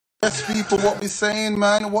Yes, people, what we saying,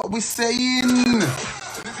 man? What we saying?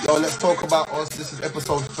 Yo, let's talk about us. This is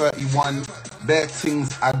episode 31. Bare things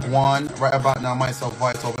Agwan. Right about now, myself,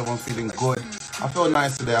 Vital. Everyone's feeling good. I feel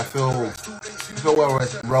nice today. I feel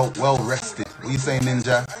well rested. What you saying,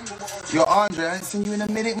 Ninja? Yo, Andre, I ain't seen you in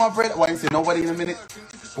a minute, my brother. Well, I ain't seen nobody in a minute.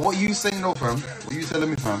 But what you saying, though, fam? What you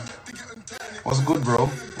telling me, fam? What's good, bro?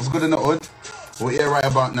 What's good in the hood? We're here right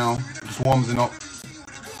about now. Just warming up.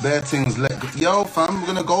 Bare things let go. Yo, fam, we're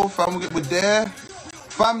gonna go, fam. We're there.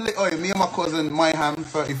 Family, oi, me and my cousin, my ham,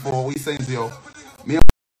 34. What you saying to yo? Me and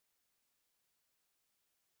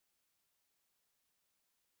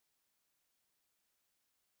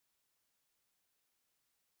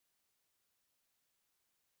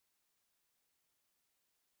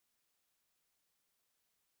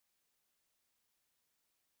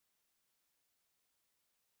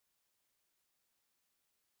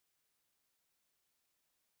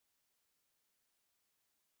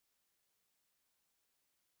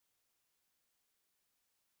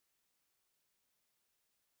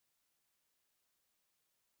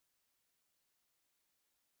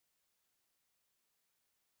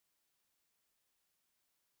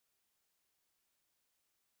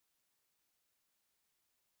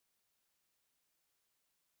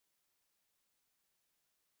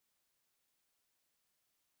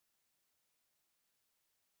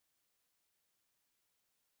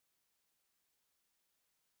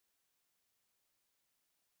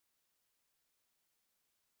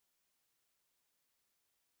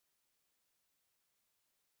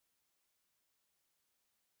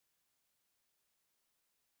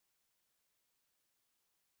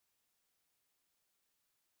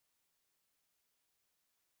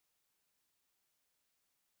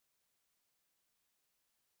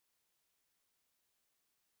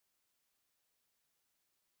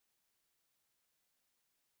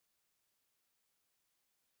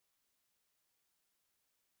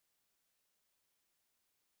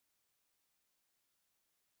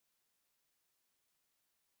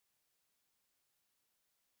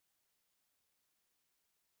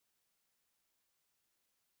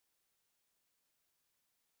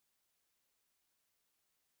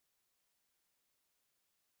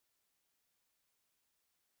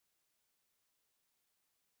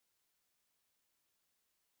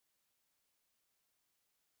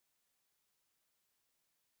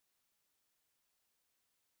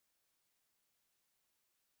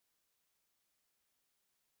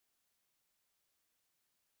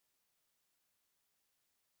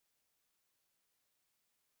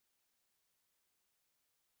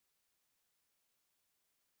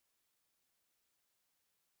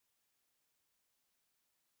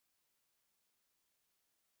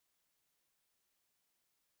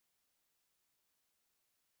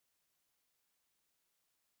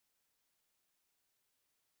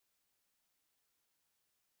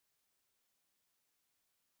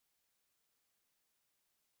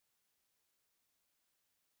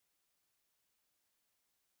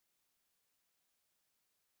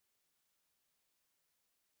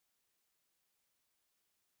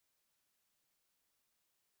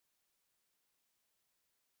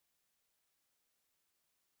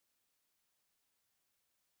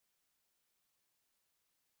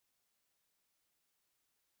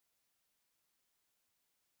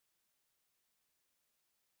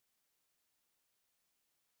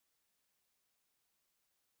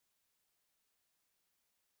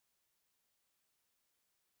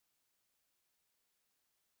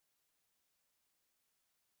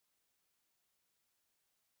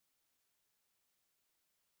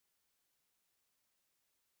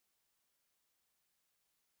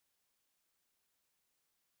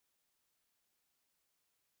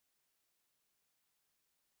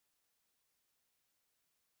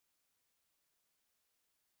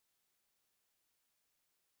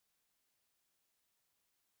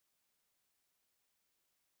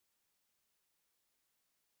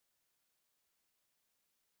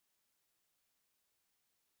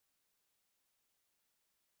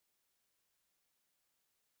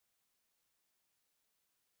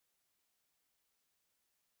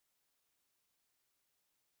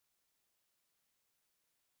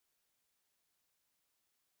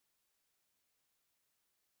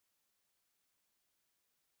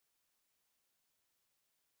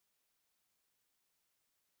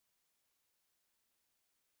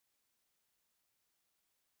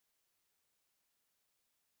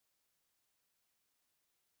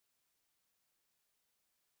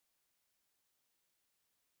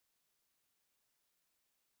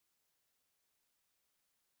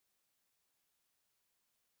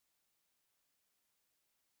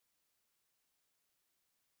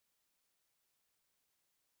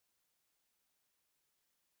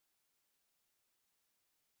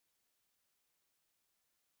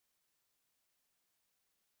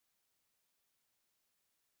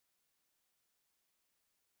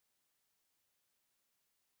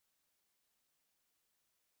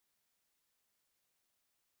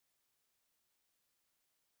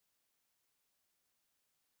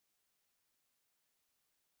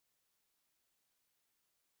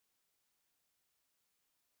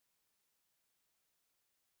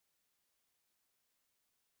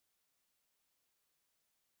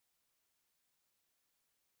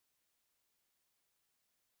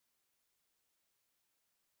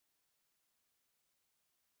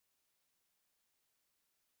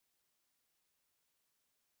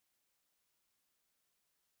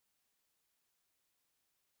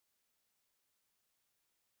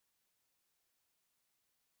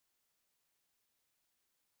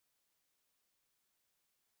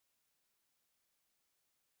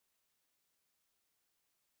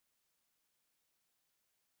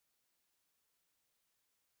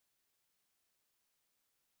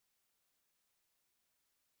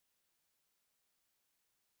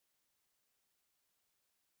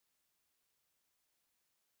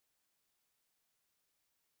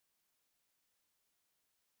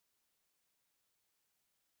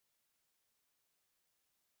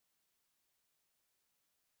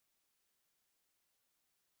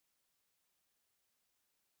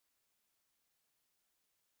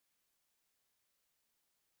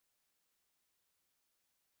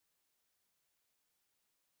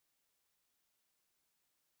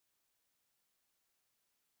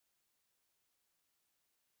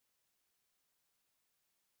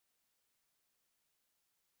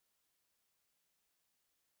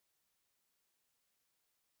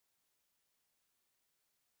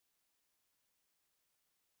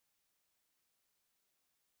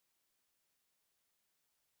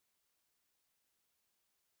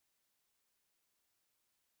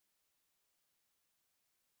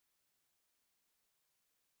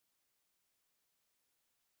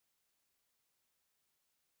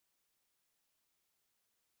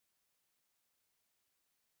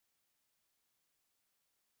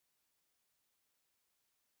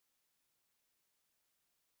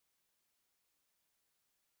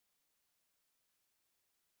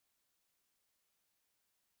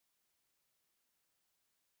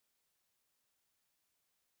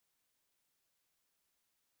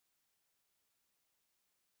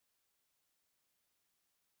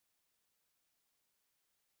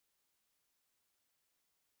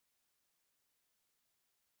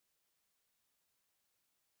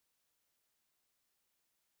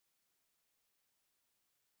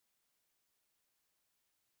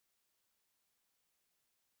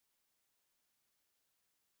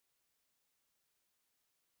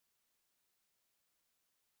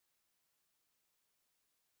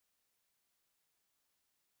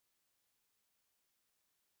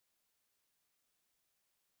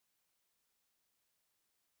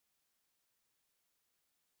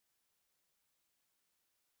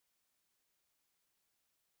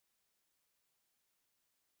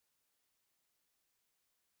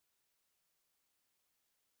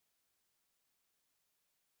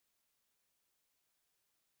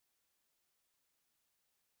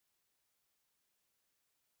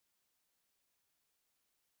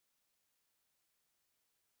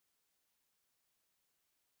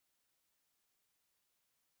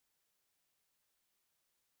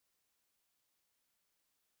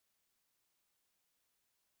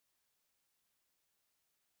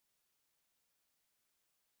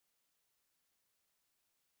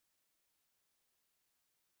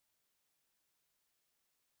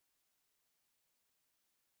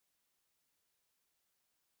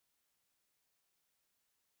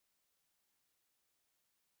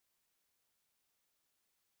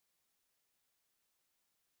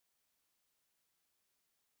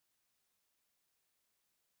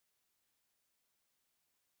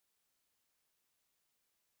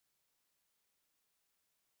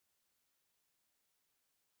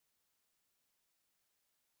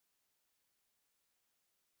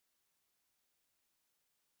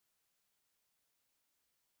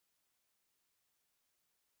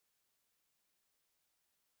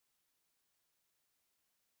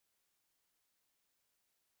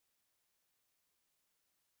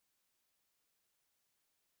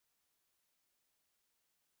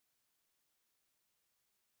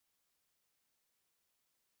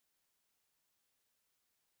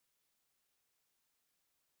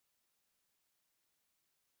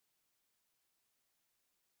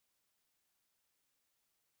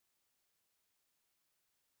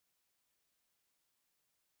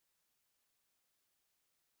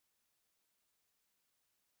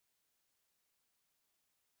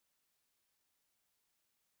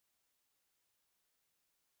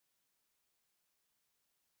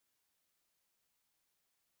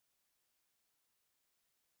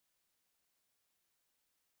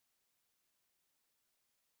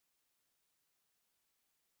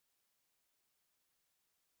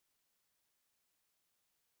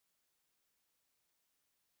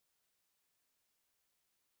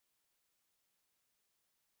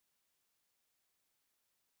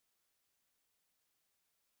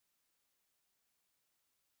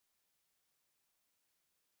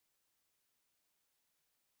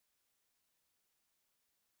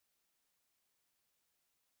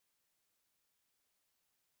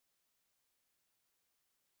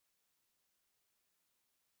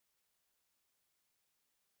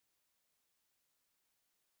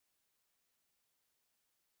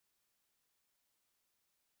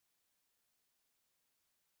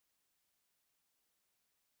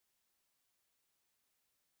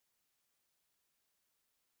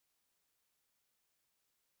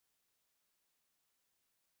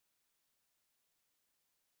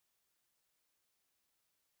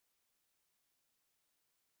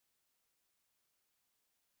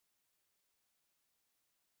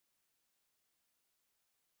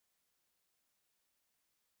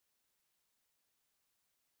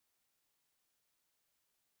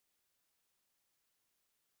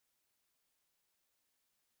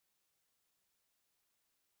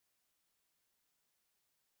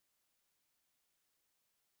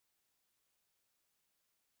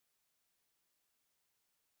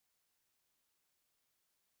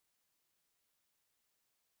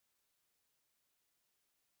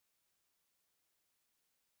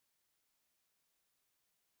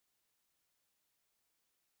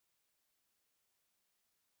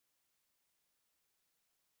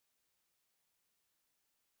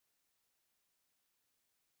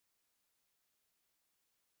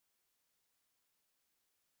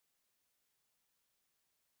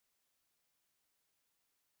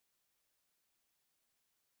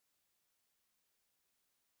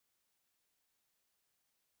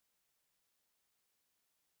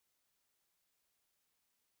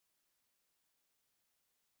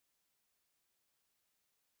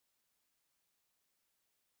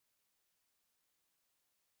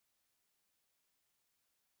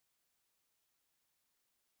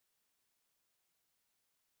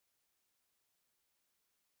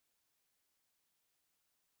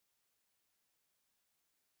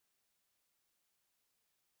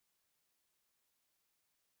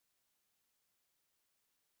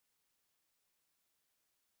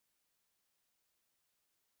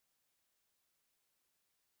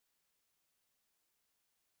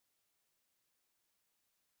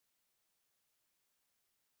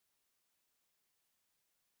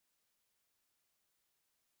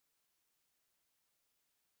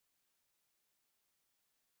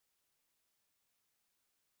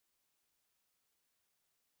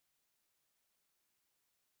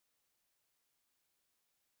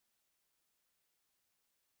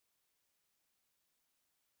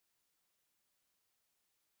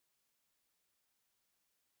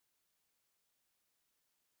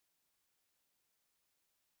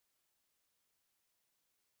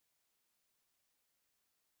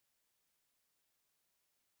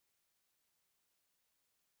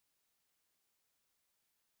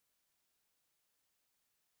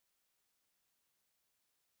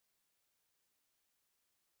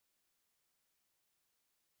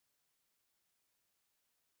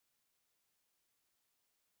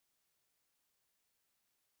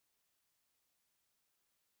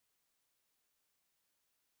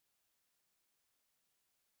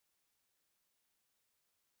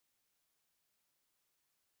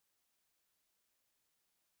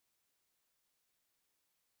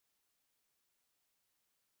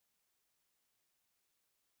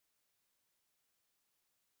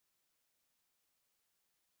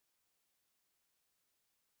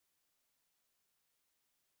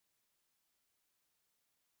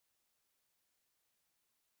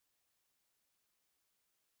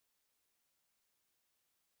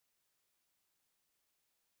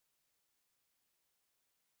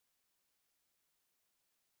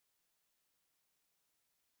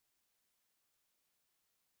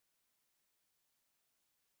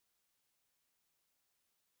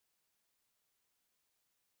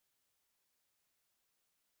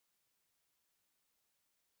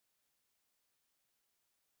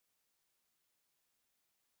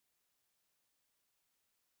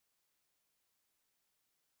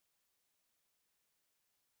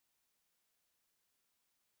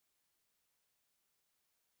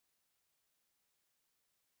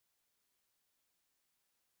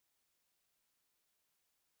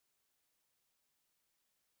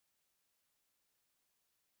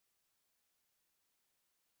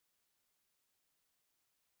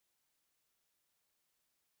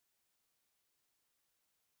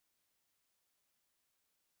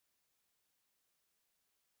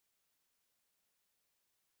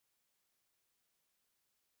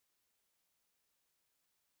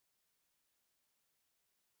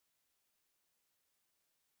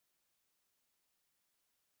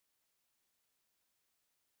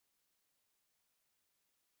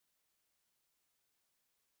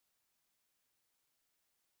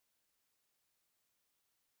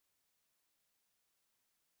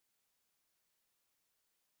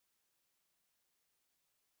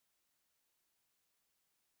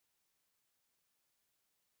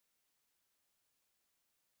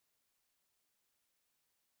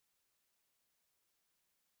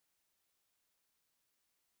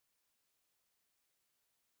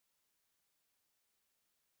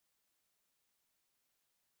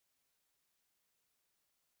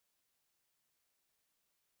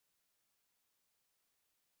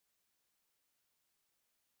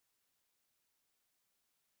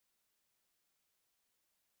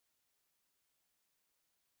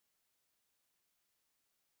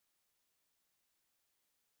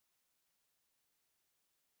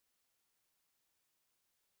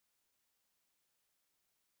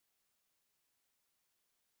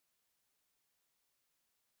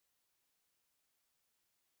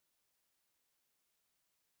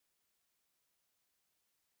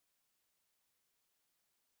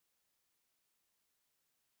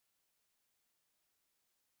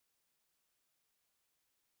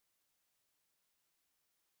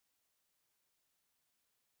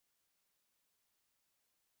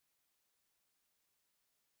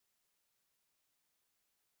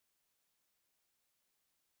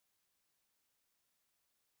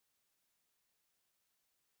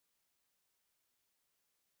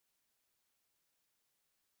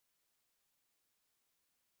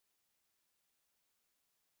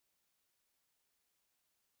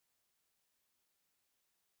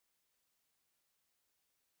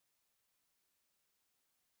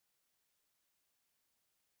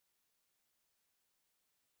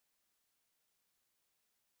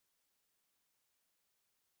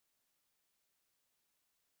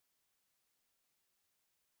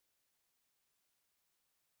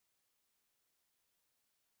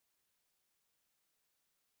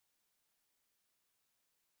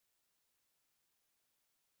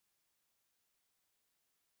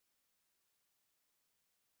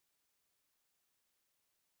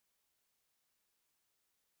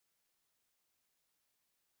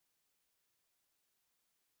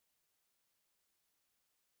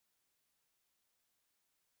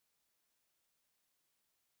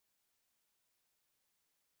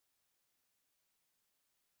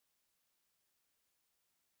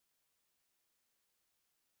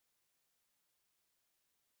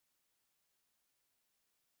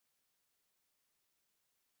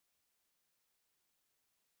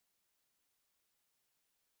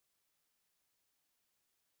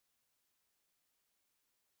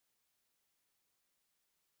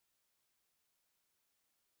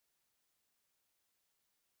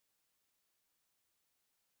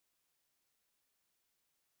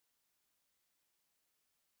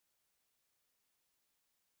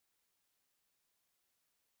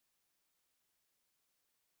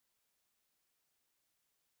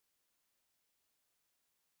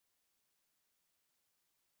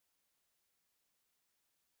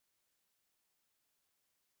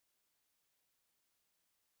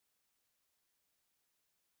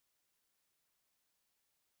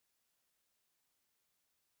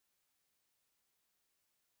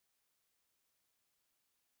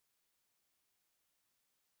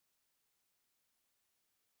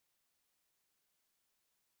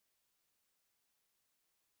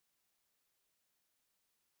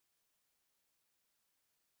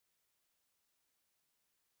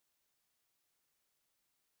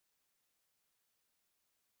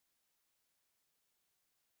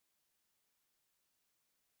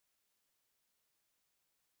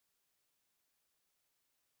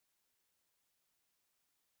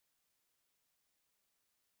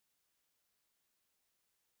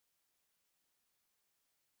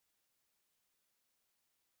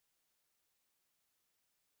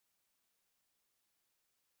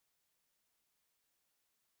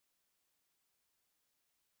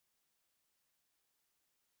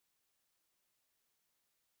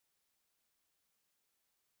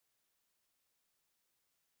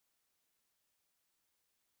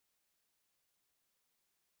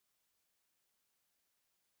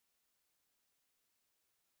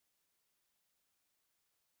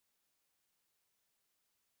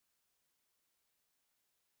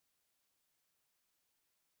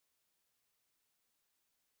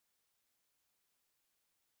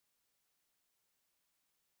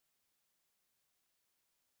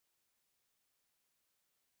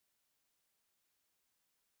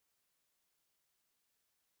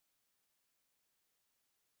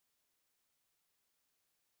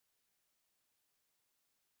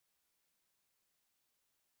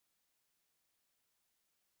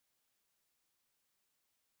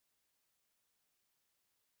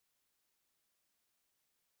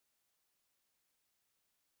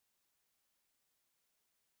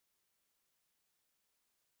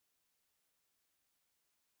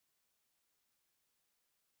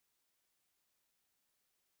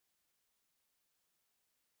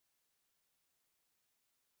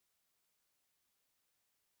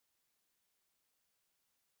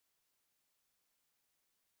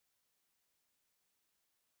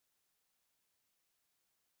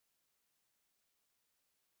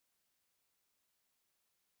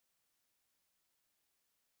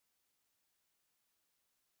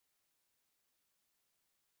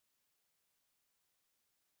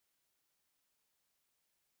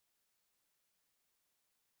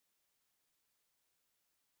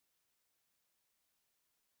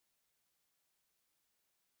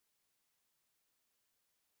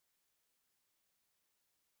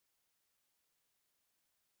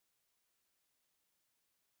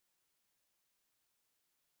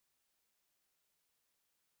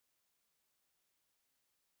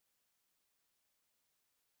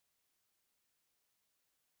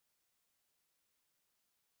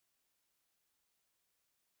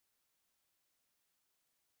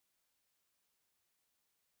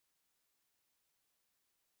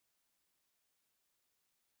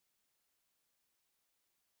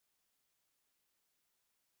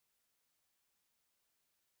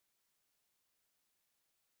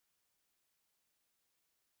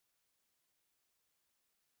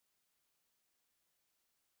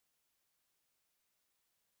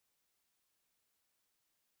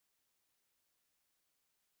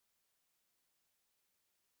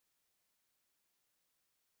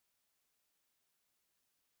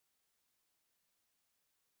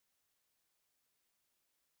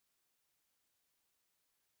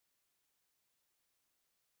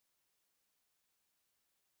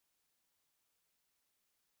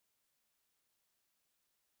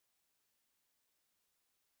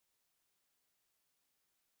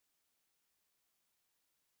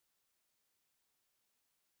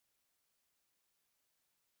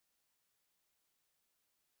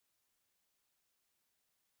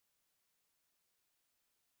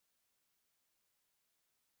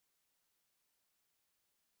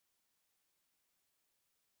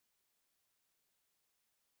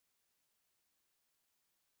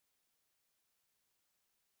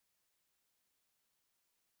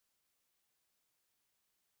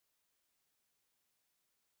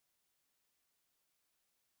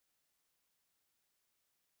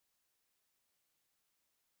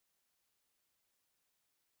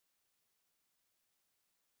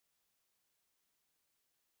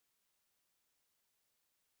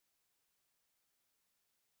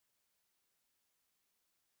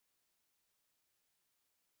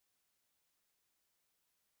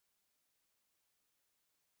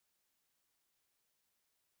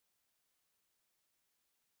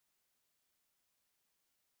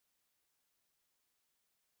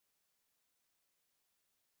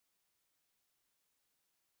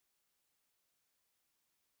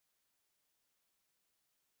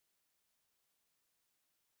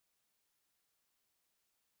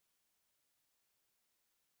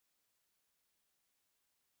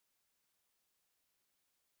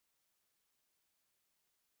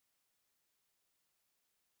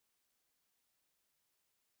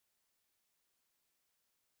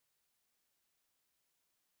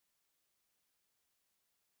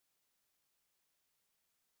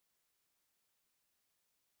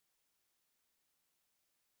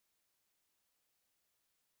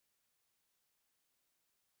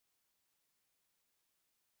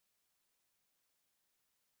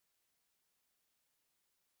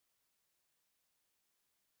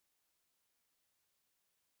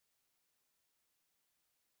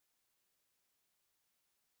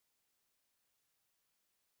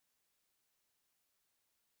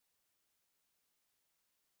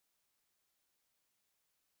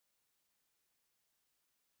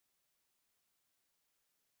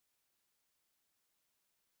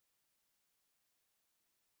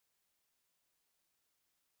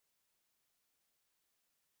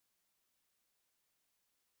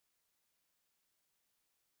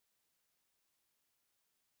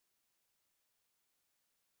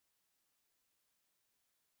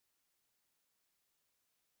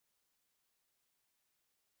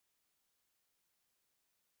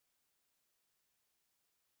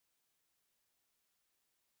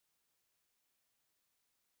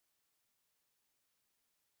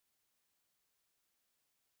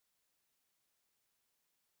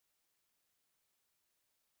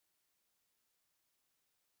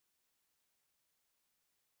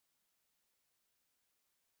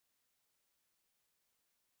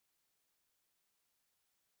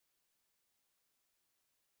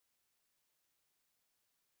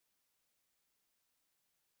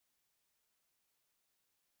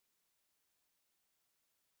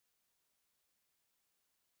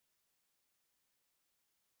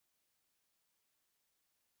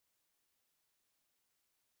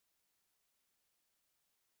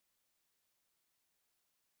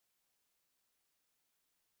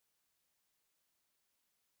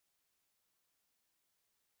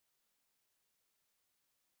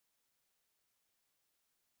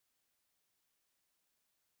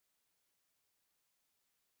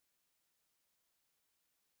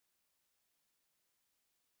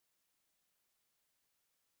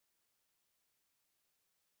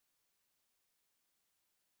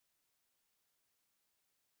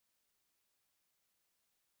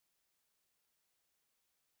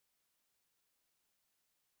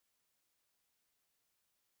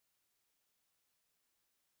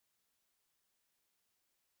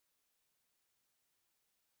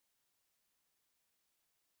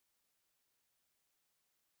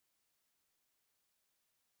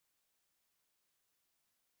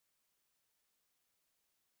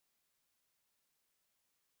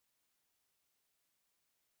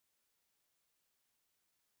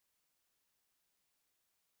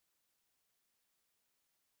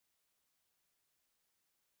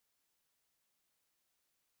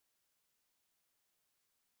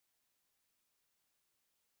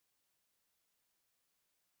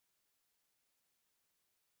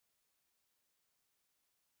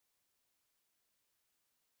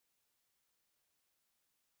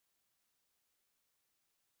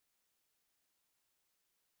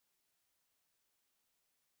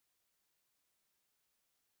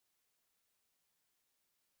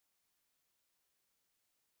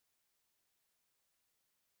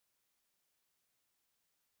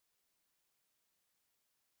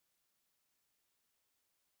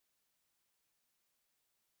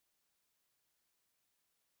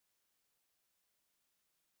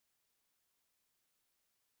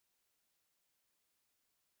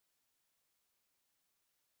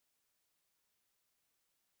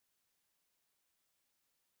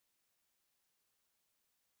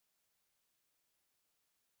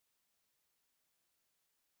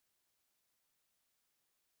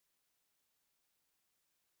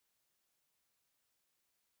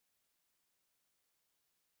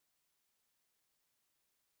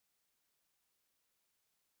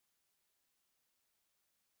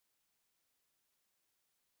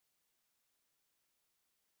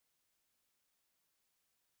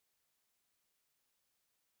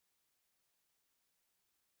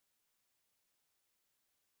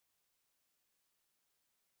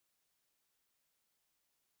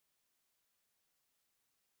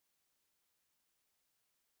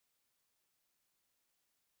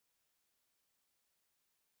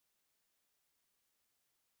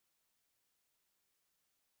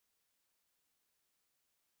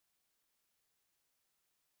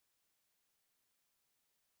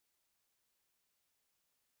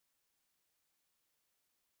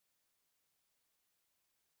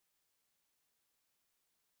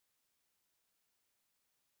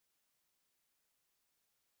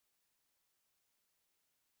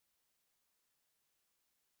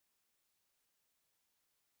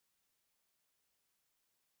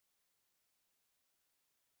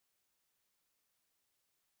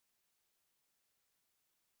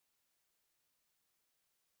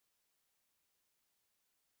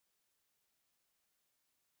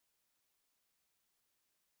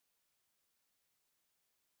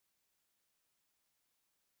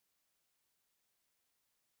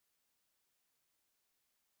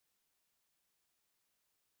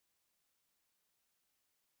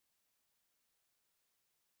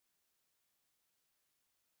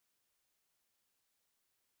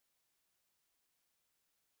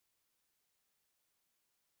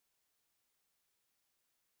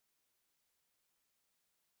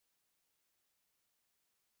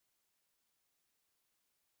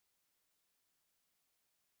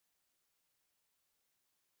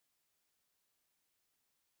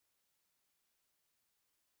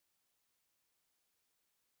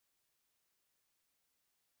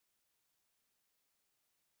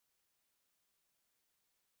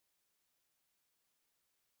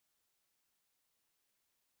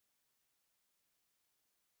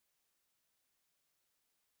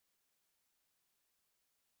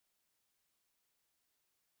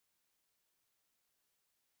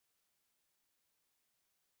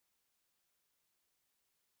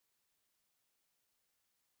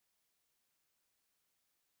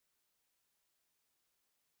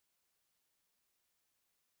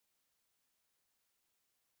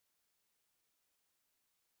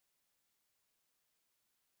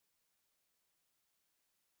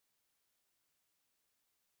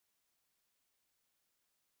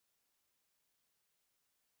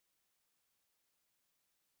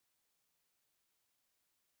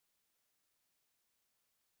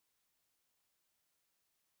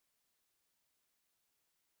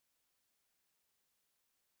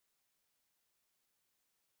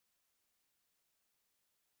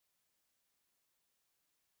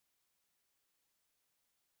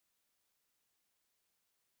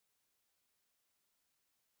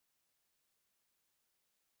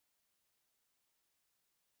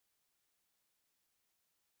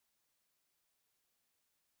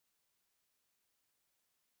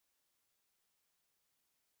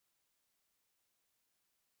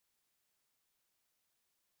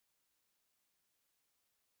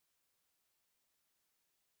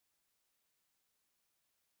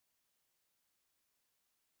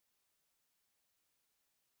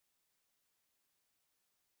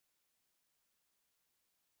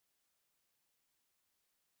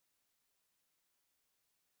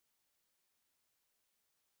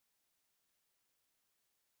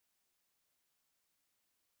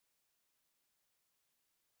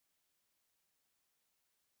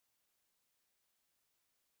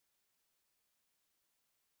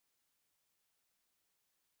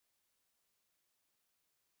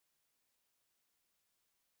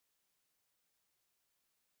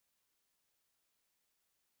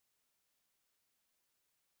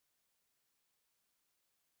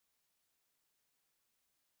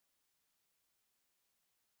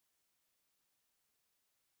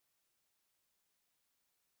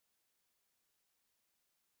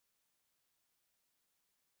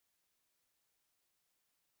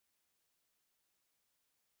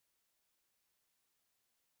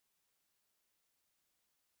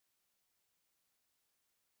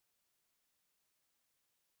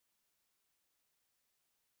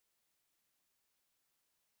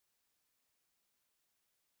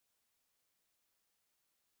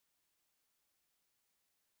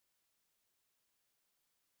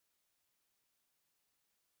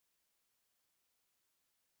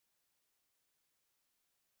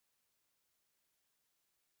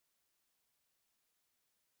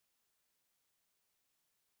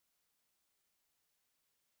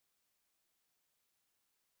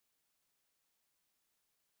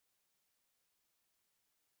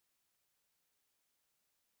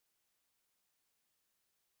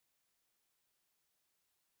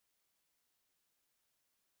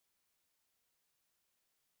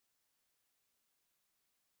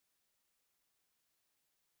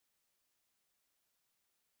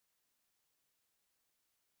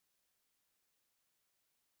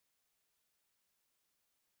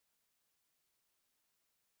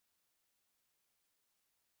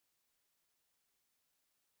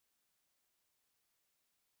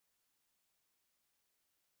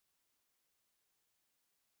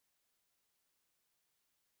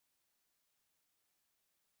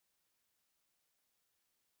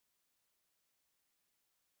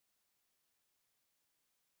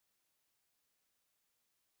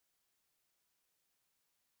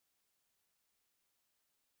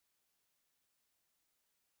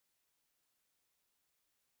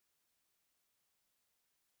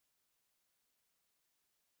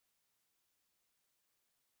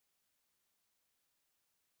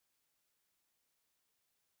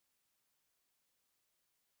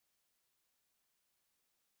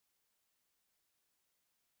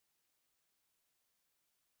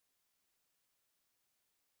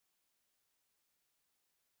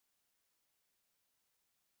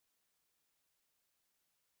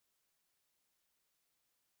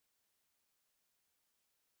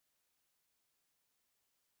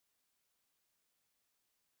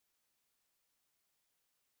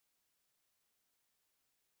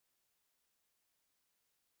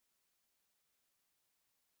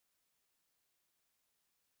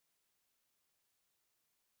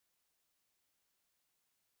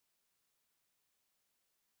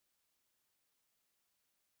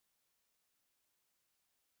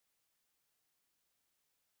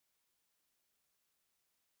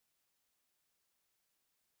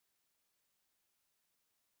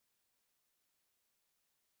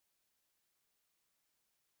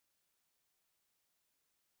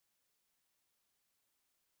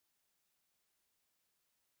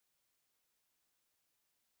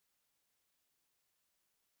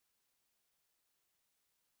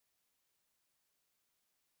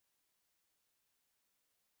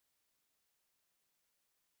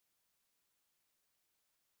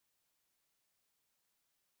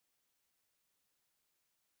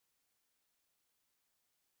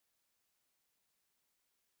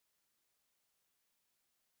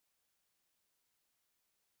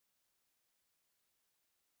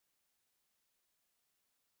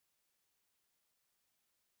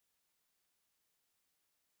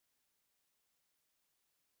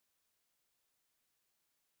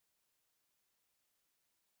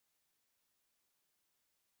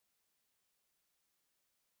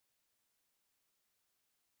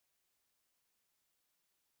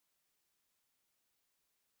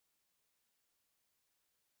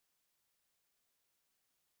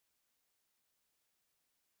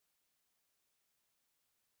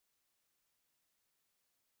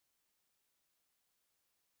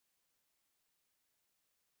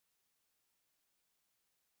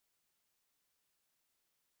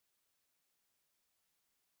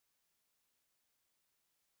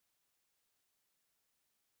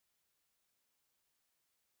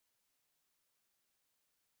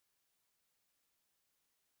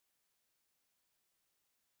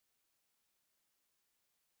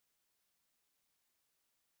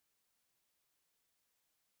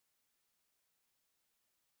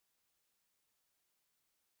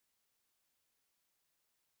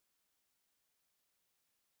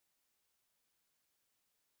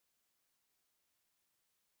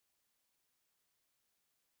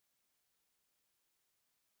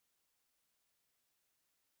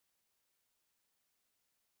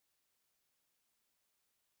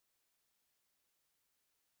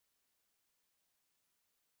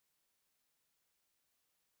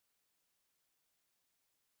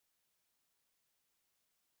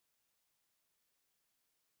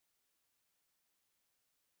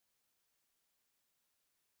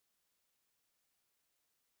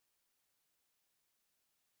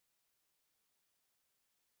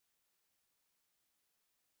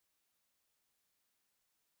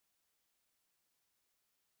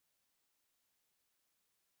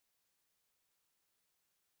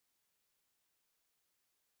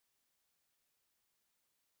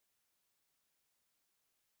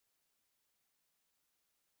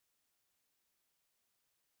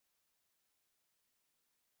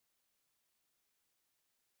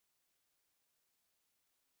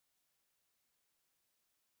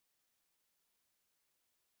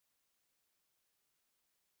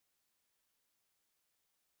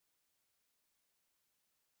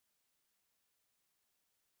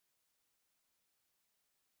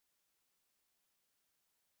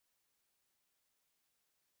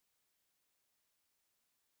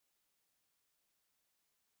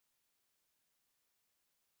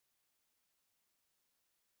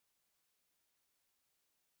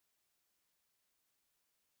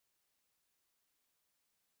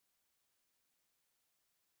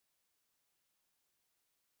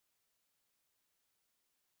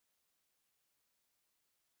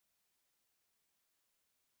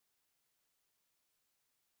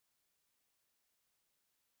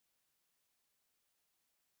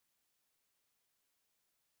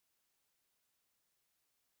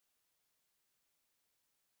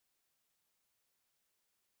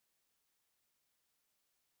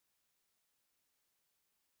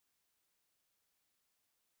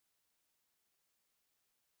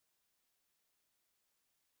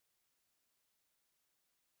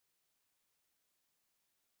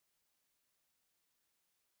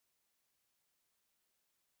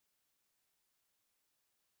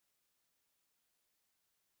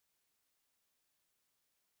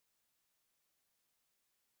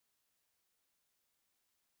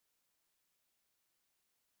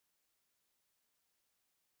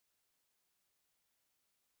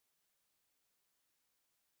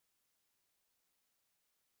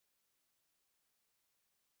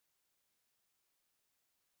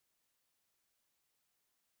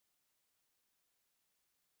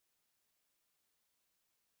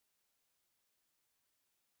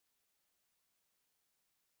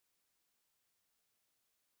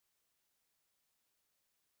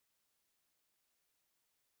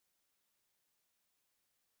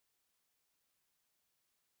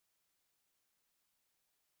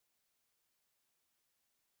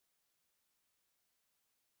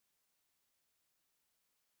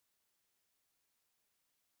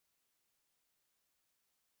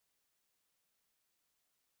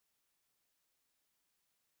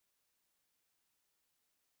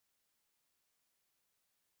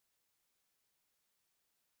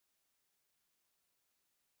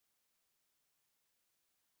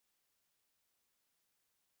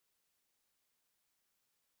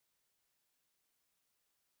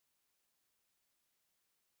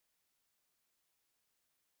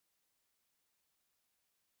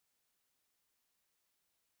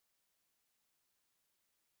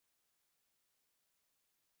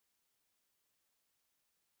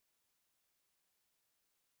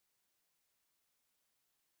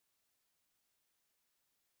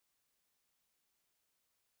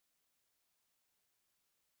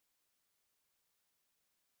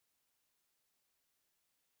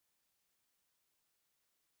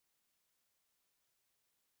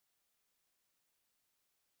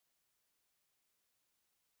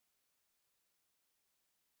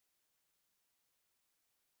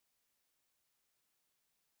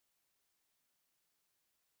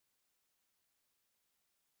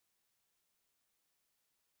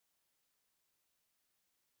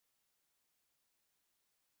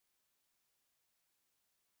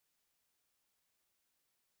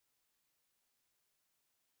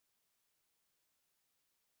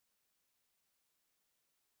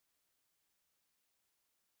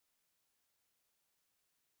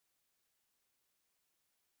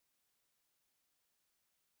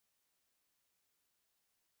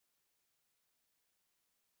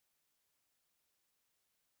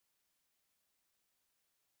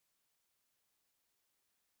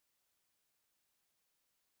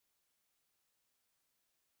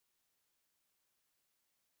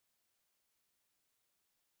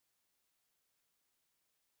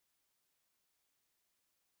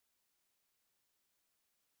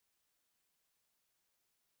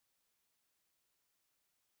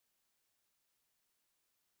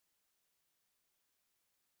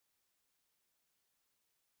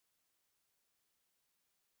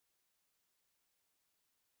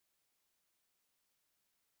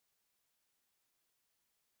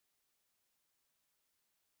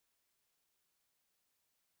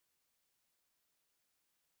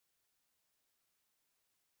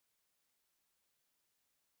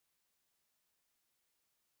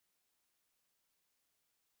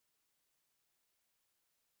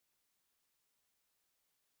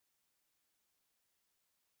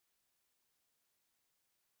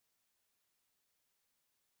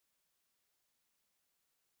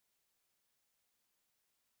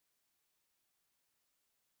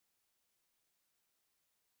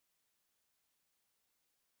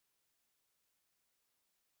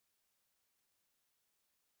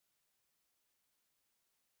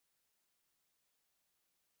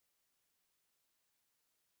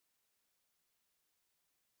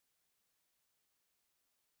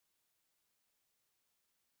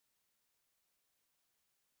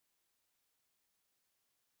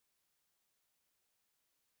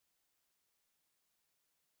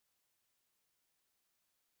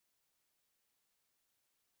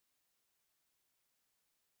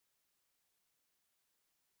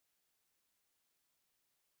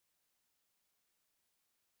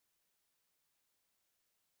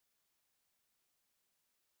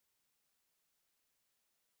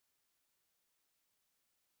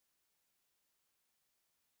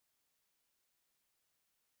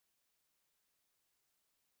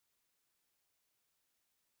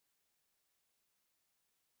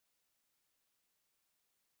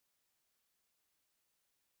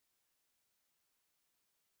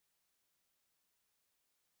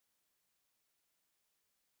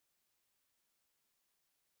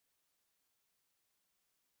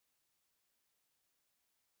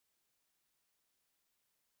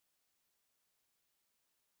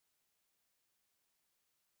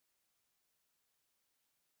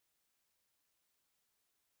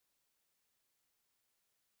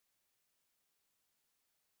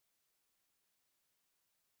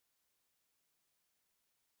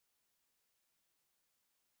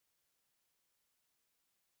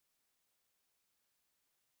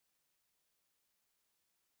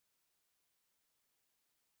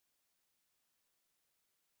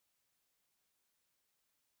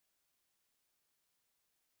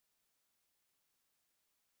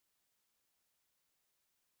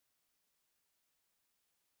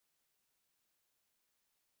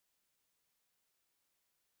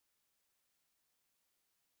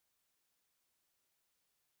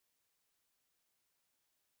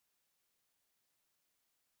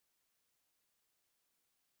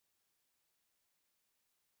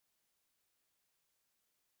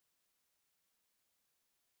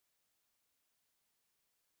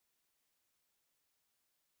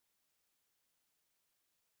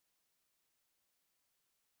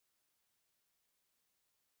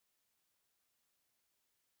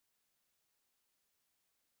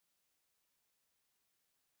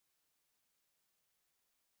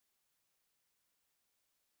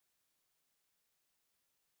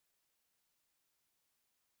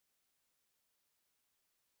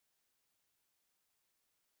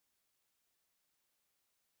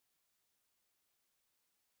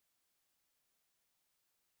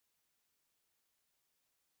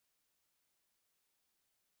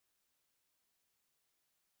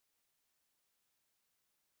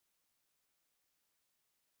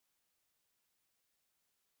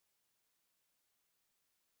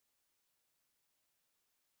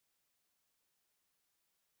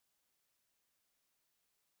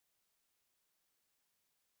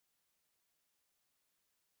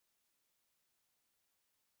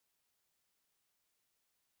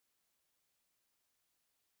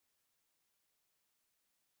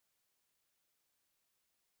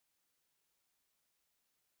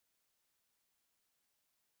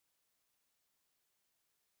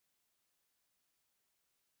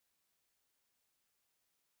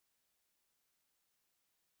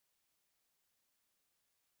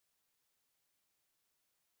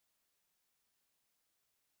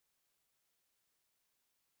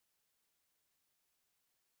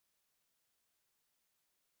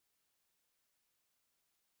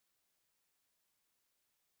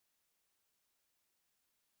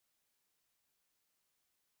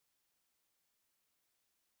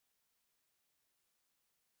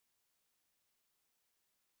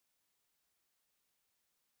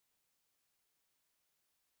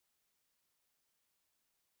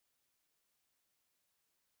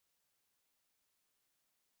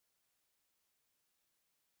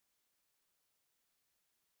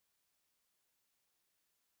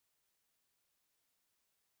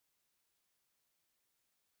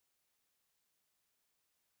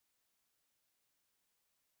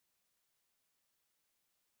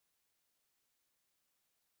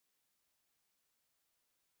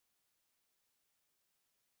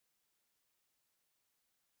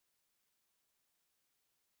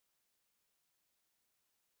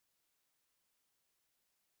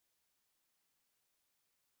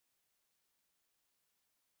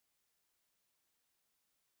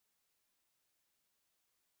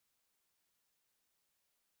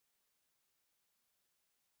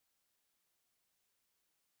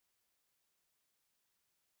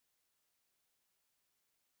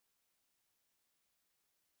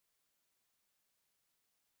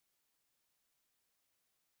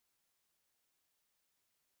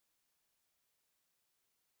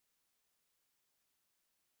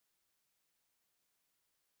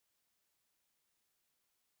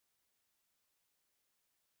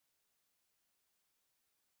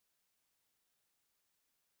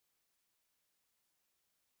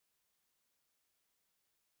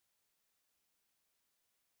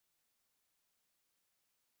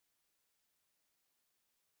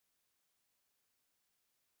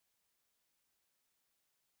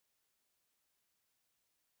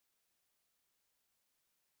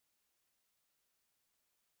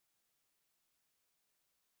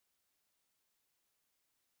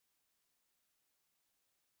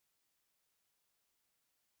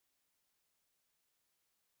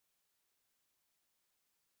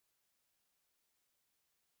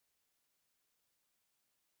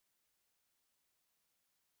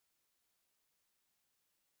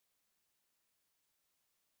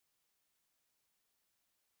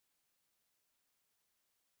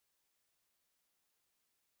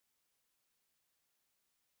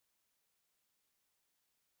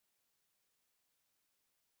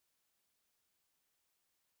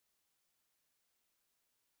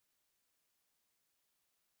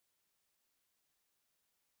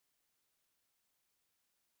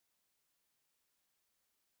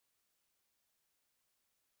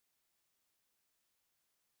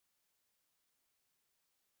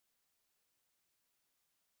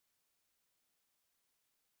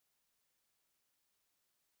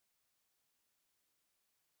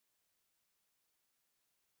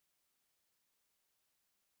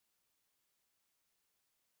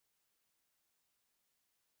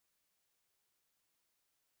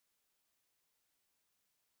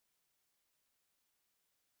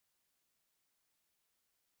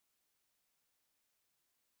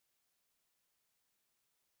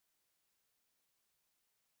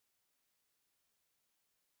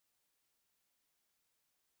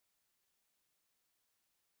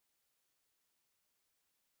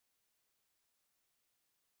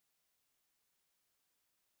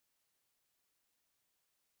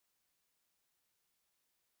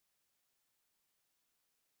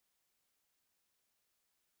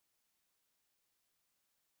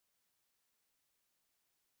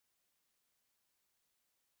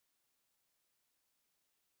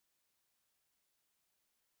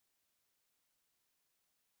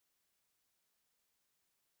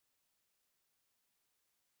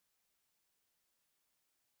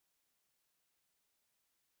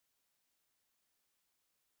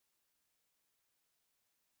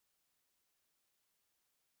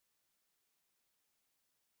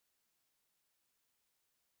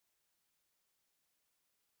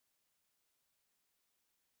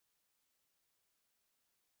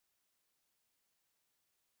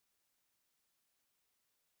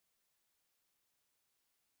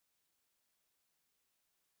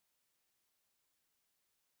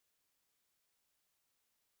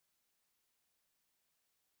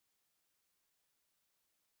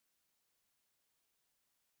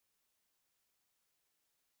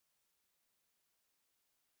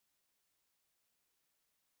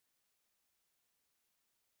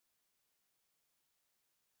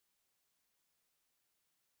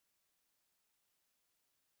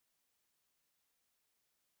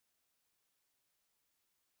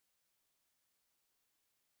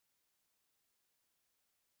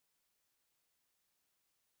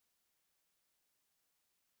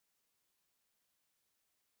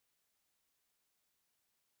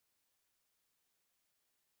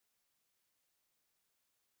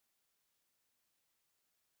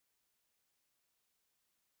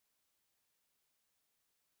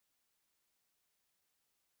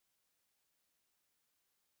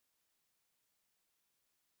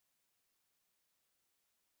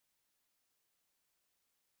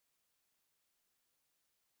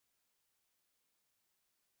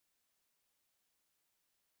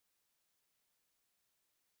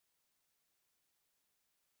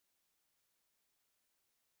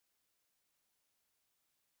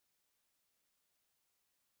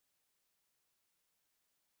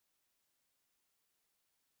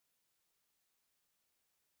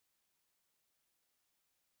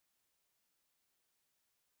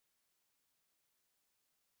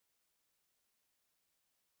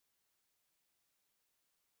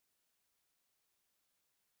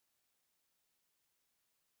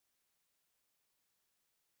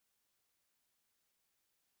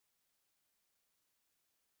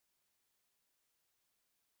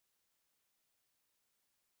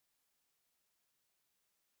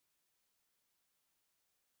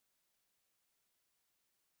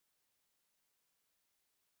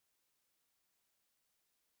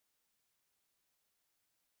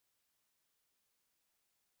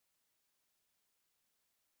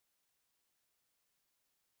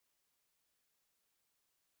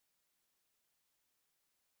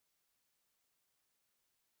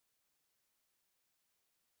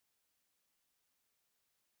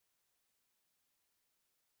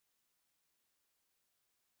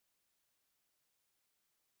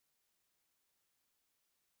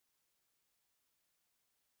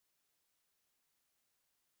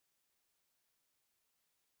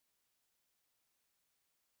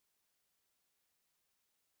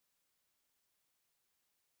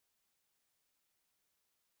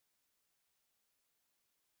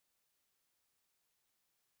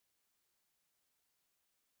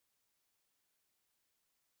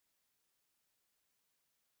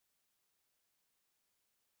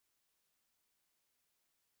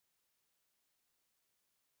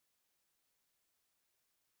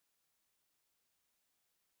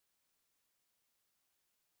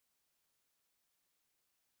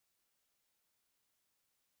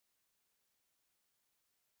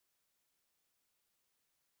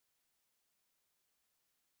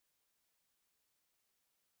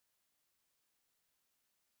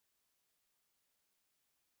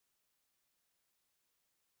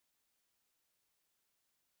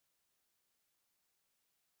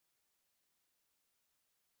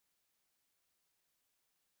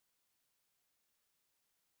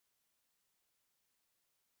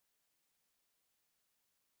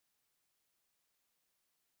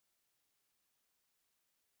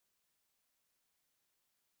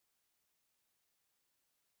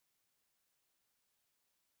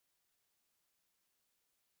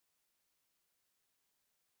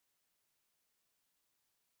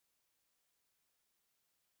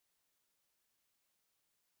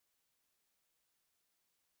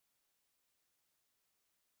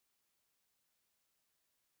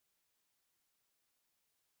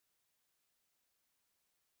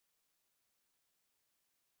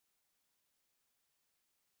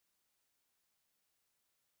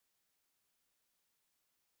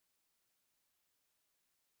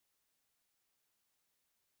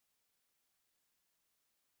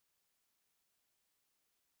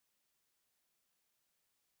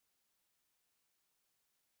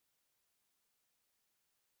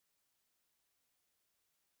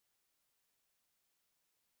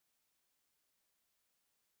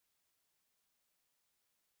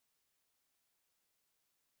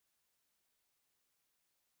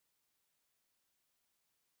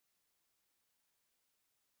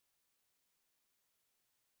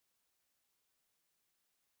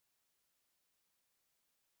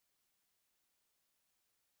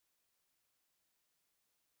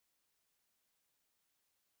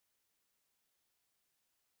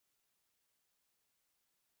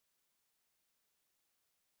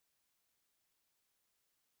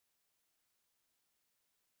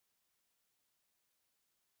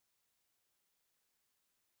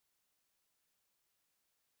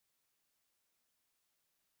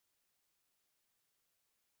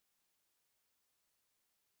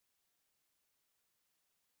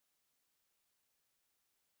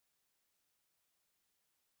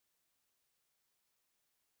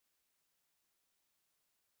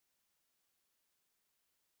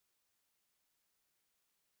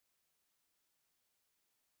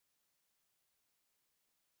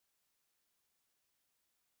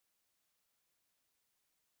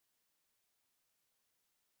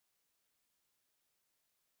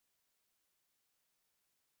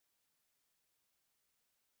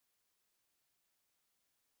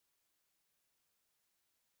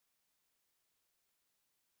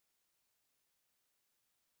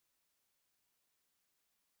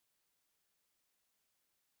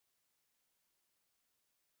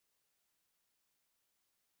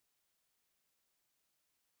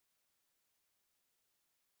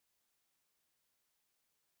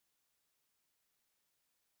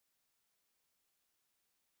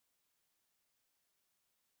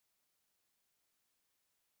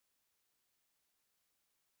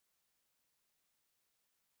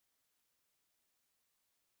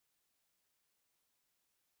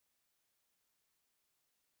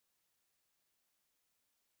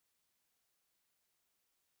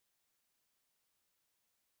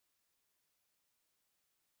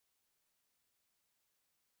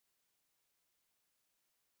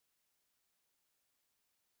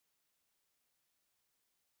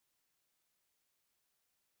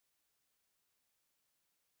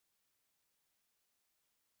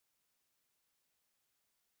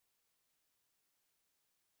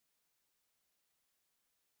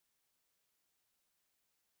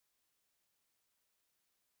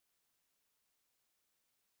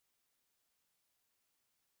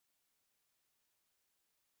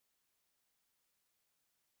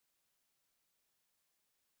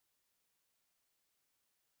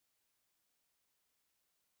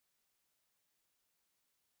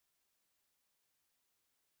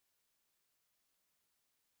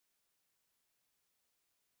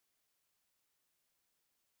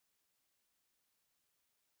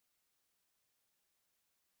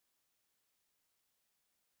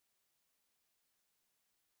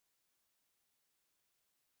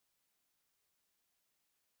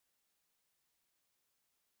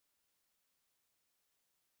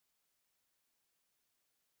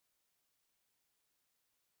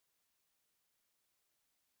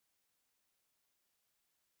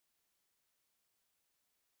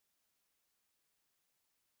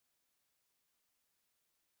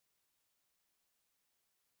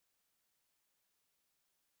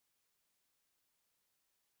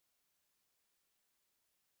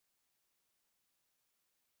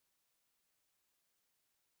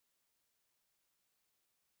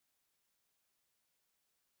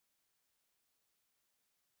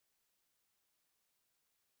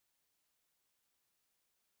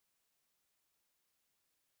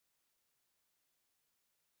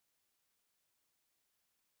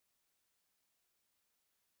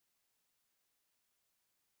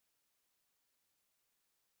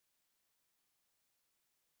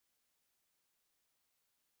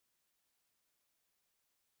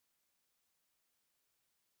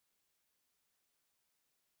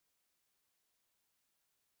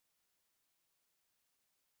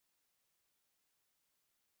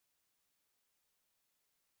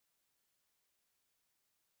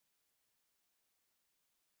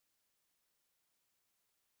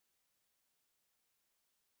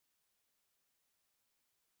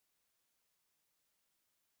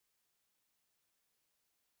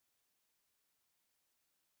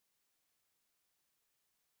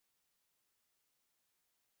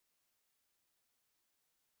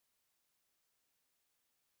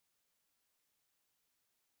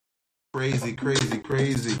Crazy, crazy,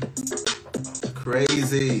 crazy,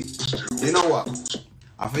 crazy. You know what?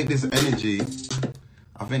 I think this energy,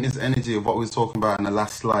 of what we was talking about in the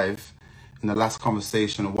last live, in the last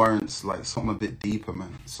conversation, warrants like something a bit deeper,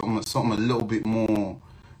 man. Something a little bit more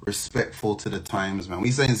respectful to the times, man.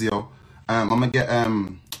 We saying, Zio? I'm gonna get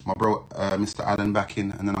my bro Mr. Allen back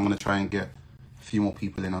in, and then I'm gonna try and get a few more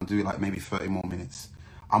people in. I'll do like maybe 30 more minutes.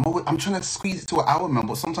 I'm trying to squeeze it to an hour, man.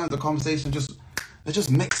 But sometimes the conversation just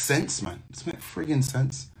makes sense, man. It makes friggin'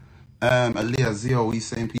 sense. Aaliyah, Zio, we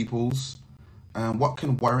saying peoples. What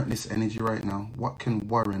can warrant this energy right now? What can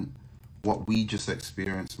warrant what we just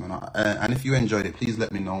experienced, man? And if you enjoyed it, please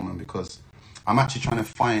let me know, man, because I'm actually trying to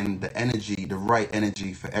find the energy, the right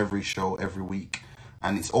energy for every show, every week.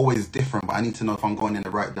 And it's always different, but I need to know if I'm going in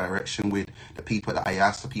the right direction with the people that I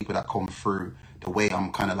ask, the people that come through, the way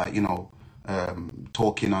I'm kind of like, you know,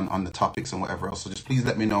 talking on the topics and whatever else. So just please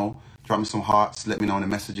let me know. Drop me some hearts. Let me know in the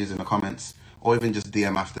messages, in the comments, or even just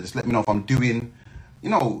DM after. Just let me know if I'm doing, you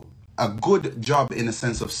know, a good job in the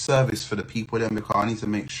sense of service for the people then, because I need to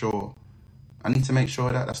make sure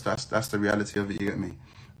that that's the reality of it. You get me?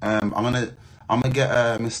 I'm gonna get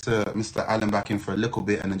Mr. Allen back in for a little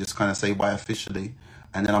bit and then just kind of say bye officially,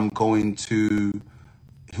 and then I'm going to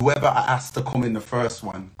whoever I asked to come in the first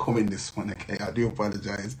one, come in this one. Okay, I do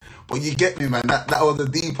apologize, but you get me, man. That was a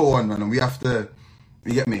deeper one, man, and we have to.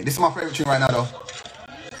 You get me? This is my favorite tune right now, though.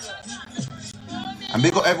 And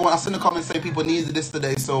big up everyone. I seen the comments saying people needed this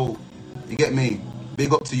today, so you get me.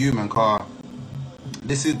 Big up to you, man, car.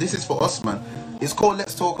 This is for us, man. It's called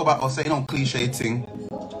Let's Talk About Us. Ain't no cliche thing.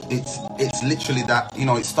 It's literally that. You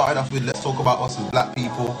know, it started off with let's talk about us as black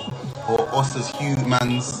people or us as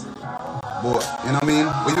humans. But you know what I mean?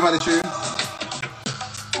 What you about the tune?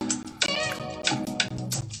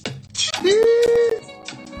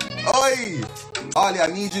 Oi! Ollie, I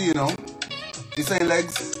need you, you know. You saying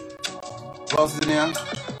legs? What else is in here?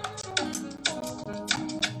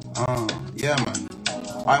 Yeah, man.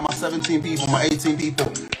 Alright, my 17 people, my 18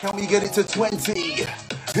 people. Can we get it to 20?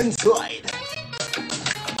 Inside.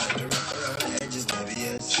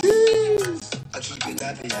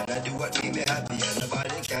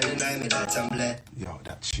 Yo,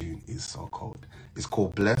 that tune is so cold. It's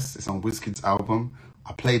called Bless. It's on Wizkid's album.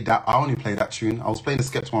 I only played that tune. I was playing the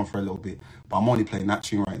Skepta one for a little bit, but I'm only playing that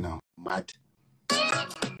tune right now. Mad. Hey.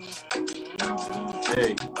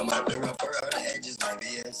 I'm out the rough around the edges, maybe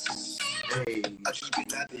yes. Hey. I keep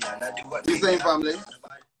it happy and I do what you saying, family?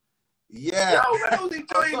 Yeah. Yo, man, I was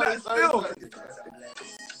enjoying that still.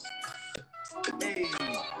 Hey.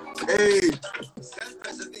 Hey.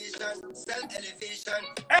 Self-preservation, self-elevation.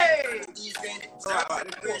 Hey.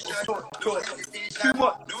 Self-celebration. No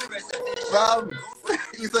reservation.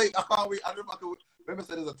 You say, I can't wait. I remember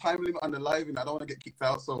said there's a time limit on the live and I don't want to get kicked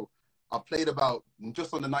out, so I played about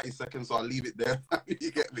just under 90 seconds, so I'll leave it there.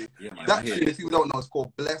 You get me? Yeah, man, that tune, if people don't know, it's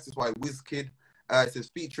called Bless. It's by Wizkid. It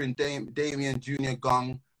says featuring Damien, Junior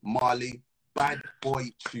Gong, Marley. Bad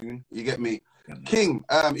boy tune. You get me? Yeah, King,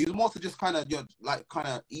 it was more to just kind of, you know, like kind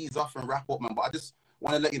of ease off and wrap up, man. But I just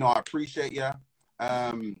want to let you know I appreciate you.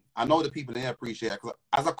 I know the people in here appreciate it. Because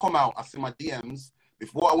as I come out, I see my DMs.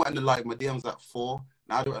 Before I went in the live, my DMs at 4.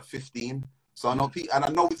 Now I do it at 15. So I know people, and I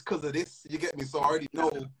know it's because of this. You get me? So I already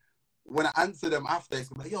know. When I answer them after,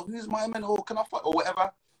 it's like, yo, who's my man? Or can I fight? Or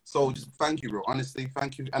whatever. So just thank you, bro. Honestly,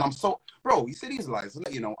 thank you. And I'm so, bro, you see these lives, I'll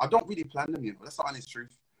let you know, I don't really plan them, you know. That's the honest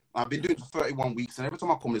truth. I've been doing it for 31 weeks, and every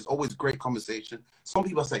time I come, there's always great conversation. Some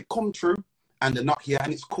people say, come true, and they're not here,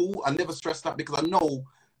 and it's cool. I never stress that because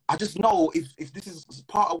I just know if this is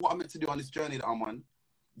part of what I'm meant to do on this journey that I'm on,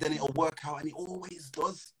 then it'll work out, and it always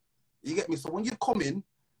does. You get me? So when you come in,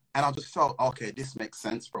 and I just felt, okay, this makes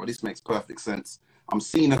sense, bro. This makes perfect sense. I'm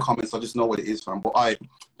seeing the comments. I just know what it is, fam. But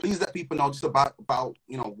please let people know just about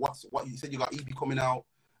you know what you said. You got EP coming out.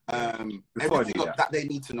 Everything that they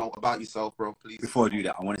need to know about yourself, bro. Please. Before I do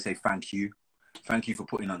that, I want to say thank you. Thank you for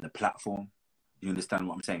putting on the platform. You understand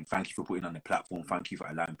what I'm saying? Thank you for putting on the platform. Thank you for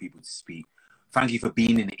allowing people to speak. Thank you for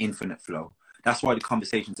being in the infinite flow. That's why the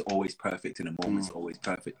conversations are always perfect and the moments are always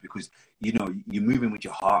perfect, because you know you're moving with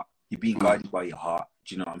your heart. You're being guided by your heart.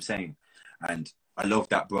 Do you know what I'm saying? And I love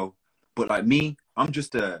that, bro. But like me, I'm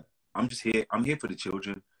just here. I'm here for the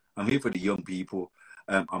children. I'm here for the young people.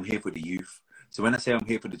 I'm here for the youth. So when I say I'm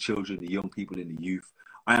here for the children, the young people and the youth,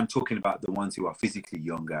 I am talking about the ones who are physically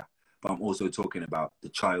younger, but I'm also talking about the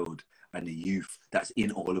child and the youth that's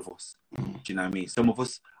in all of us. Do you know what I mean? Some of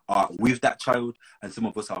us are with that child and some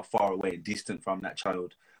of us are far away and distant from that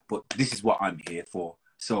child. But this is what I'm here for.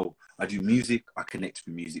 So I do music. I connect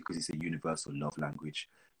with music because it's a universal love language.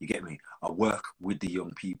 You get me? I work with the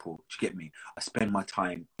young people. Do you get me? I spend my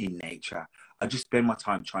time in nature. I just spend my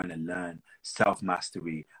time trying to learn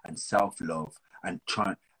self-mastery and self-love and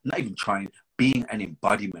not even trying, being an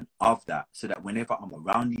embodiment of that, so that whenever I'm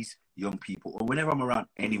around these young people or whenever I'm around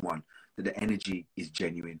anyone, that the energy is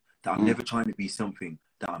genuine, that I'm never trying to be something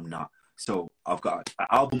that I'm not. So I've got an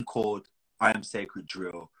album called I Am Sacred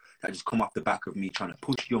Drill that just come off the back of me trying to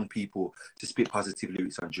push young people to spit positive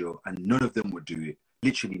lyrics on drill, and none of them would do it.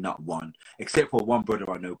 Literally not one, except for one brother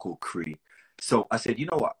I know called Cree. So I said, you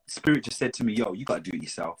know what? Spirit just said to me, yo, you got to do it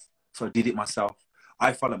yourself. So I did it myself.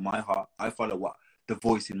 I follow my heart. I follow what the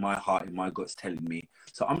voice in my heart, in my gut's telling me.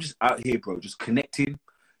 So I'm just out here, bro, just connecting,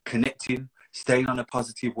 staying on a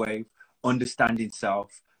positive wave, understanding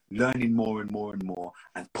self, learning more and more and more,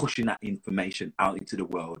 and pushing that information out into the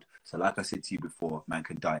world. So like I said to you before, man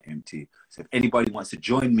can die empty. So if anybody wants to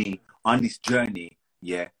join me on this journey,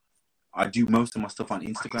 yeah, I do most of my stuff on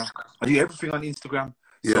Instagram. I do everything on Instagram.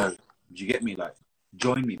 Yeah. So, do you get me? Like,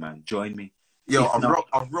 join me, man. Join me. Yo,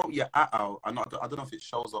 I've wrote your at out. I don't know if it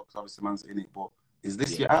shows up because obviously man's in it, but is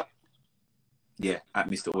this your at? Yeah, at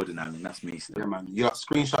Mr. Ordinary, and that's me still. Yeah, man. You got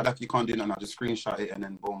screenshot that if you can't do nothing, I just screenshot it and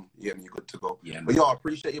then boom, yeah, you're good to go. Yeah, man. But yo, I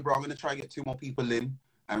appreciate you, bro. I'm gonna try and get 2 more people in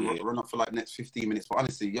and run up for like next 15 minutes. But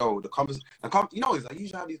honestly, yo, you know, I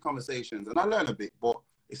usually have these conversations and I learn a bit, but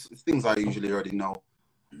it's things I usually already know.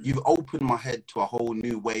 You've opened my head to a whole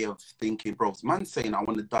new way of thinking, bro. Man saying I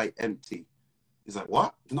want to die empty. He's like,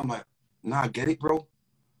 what? And I'm like, nah, I get it, bro.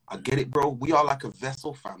 I get it, bro. We are like a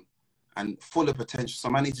vessel, fam, and full of potential. So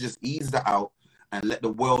man needs to just ease that out and let the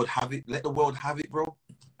world have it. Let the world have it, bro.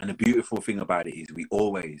 And the beautiful thing about it is we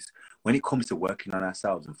always, when it comes to working on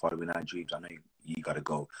ourselves and following our dreams, I know you got to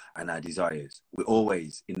go, and our desires, we're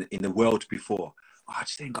always, in the world before, oh, I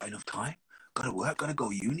just ain't got enough time. Got to work, got to go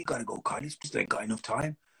uni, got to go college, just ain't got enough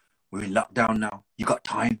time. We're in lockdown now. You got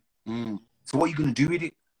time. So what are you going to do with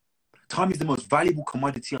it? Time is the most valuable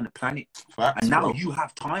commodity on the planet. Facts, and now bro. You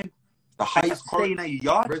have time. The highest currency. At your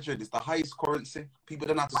yard. Richard, it's the highest currency. People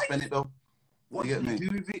don't have to spend it though. What do you do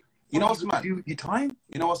with it? You know what's mad? Do with your time?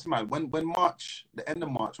 You know what's mad? When March, the end of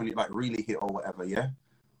March, when it like really hit or whatever, yeah,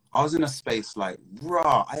 I was in a space like,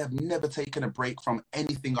 rah, I have never taken a break from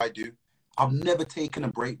anything I do. I've never taken a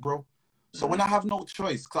break, bro. So when I have no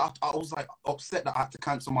choice, because I was like upset that I had to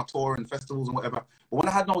cancel my tour and festivals and whatever. But when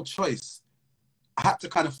I had no choice, I had to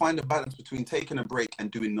kind of find a balance between taking a break and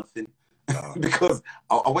doing nothing. Because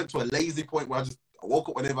I went to a lazy point where I woke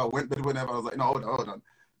up whenever, I went to bed whenever. I was like, no, hold on.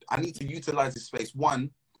 I need to utilize this space. One,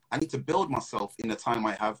 I need to build myself in the time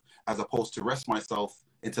I have, as opposed to rest myself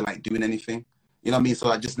into like doing anything. You know what I mean? So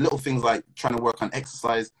like just little things like trying to work on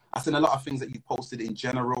exercise. I've seen a lot of things that you posted in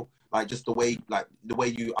general, like just the way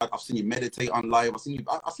you, I've seen you meditate on live. I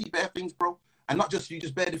see bare things, bro. And not just you,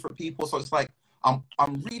 just bare different people. So it's like, I'm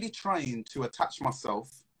really trying to attach myself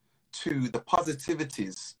to the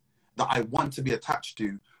positivities that I want to be attached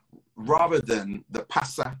to, rather than the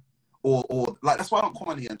passa or like, that's why I don't come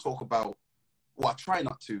on here and talk about, or I try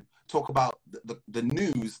not to talk about the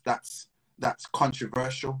news that's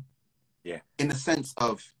controversial. Yeah. In the sense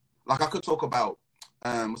of, like, I could talk about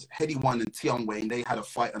Heady One and Tion Wayne. They had a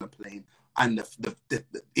fight on a plane, and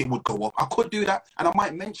it would go up. I could do that, and I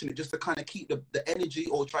might mention it just to kind of keep the energy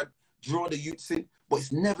or try to draw the youths in. But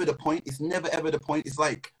it's never the point. It's never ever the point. It's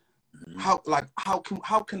like, how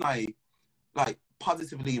can I like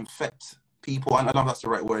positively infect people? I don't know if that's the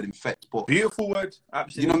right word, infect, but beautiful word.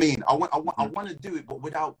 Absolutely. You know what I mean? I want to do it, but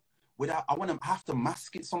without I want to have to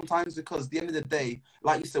mask it sometimes, because at the end of the day,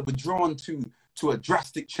 like you said, we're drawn to a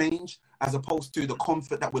drastic change as opposed to the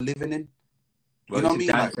comfort that we're living in. Well, you know what I mean?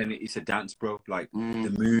 Dance, like, and it's a dance, bro. Like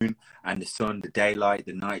the moon and the sun, the daylight,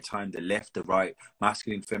 the nighttime, the left, the right,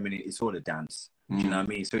 masculine, feminine. It's all a dance. Do you know what I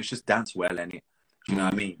mean? So it's just dance well, innit? Do you know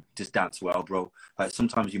what I mean? Just dance well, bro. Like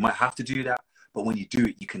sometimes you might have to do that, but when you do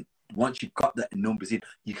it, you can. Once you've got that numbers in,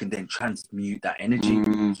 you can then transmute that energy.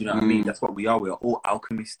 Do you know what I mean? That's what we are. We are all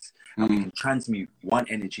alchemists, and we can transmute one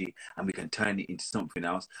energy and we can turn it into something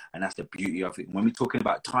else. And that's the beauty of it. When we're talking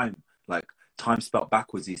about time, like time spelled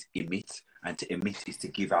backwards is emit, and to emit is to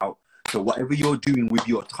give out. So whatever you're doing with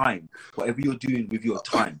your time,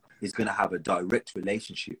 is going to have a direct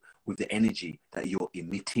relationship with the energy that you're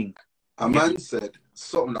emitting. A man said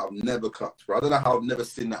something that I've never clocked, bro. I don't know how I've never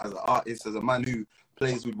seen that as an artist, as a man who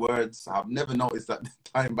plays with words. I've never noticed that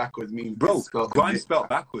time backwards means, bro, grime spelled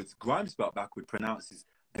backwards. Grime spelled backwards pronounces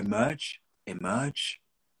emerge.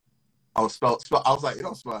 I was I was like, you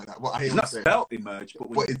don't spell that. What I hear It's you not say. spelled emerge, but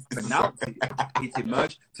when What you is pronounce it, it's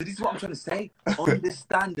emerge. So this is what I'm trying to say.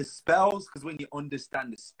 Understand the spells, because when you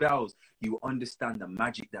understand the spells, you understand the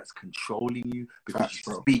magic that's controlling you, because Facts, you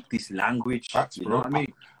bro. speak this language. Facts, You bro. know what I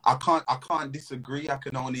mean? I can't disagree. I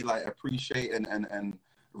can only like appreciate and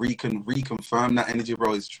reconfirm that energy,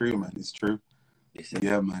 bro. It's true, man. It's true. Listen,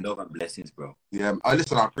 Yeah, man. love and blessings, bro. Yeah.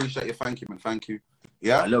 Listen, I appreciate you. Thank you, man. Thank you.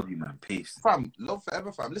 Yeah. I love you, man. Peace. Fam, love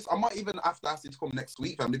forever, fam. Listen, I might even have to ask you to come next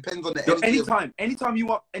week, fam. Depends on the Yo, energy. anytime you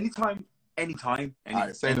want, anytime. All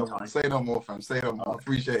right, say no more. Say no more, fam. Say no more. I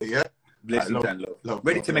appreciate it, yeah? Blessings Right, and love. love,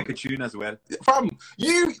 Ready love, to love. make a tune as well. Fam,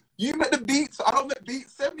 you make the beats. I don't make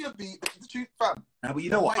beats. Send me a beat. The truth, fam. Now, but you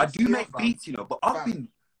know what? I do make beats, you know, but I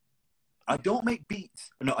don't make beats.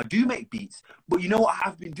 No, I do make beats. But you know what I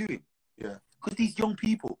have been doing? Yeah. Because these young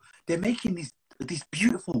people, they're making these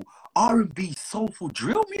beautiful R&B soulful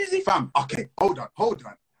drill music. Fam, okay, hold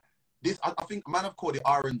on. This, I think man have called it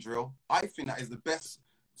R and drill. I think that is the best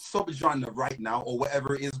subgenre right now, or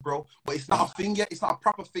whatever it is, bro. But it's not a thing yet. It's not a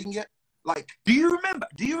proper thing yet. Like, do you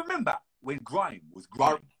remember when grime was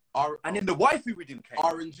grime? And then the wifey rhythm came.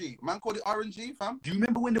 R&G. Man called it R&G, fam. Do you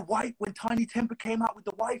remember when Tiny Temper came out with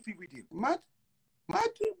the wifey rhythm? Mad.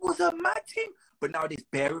 It was a mad thing. But now there's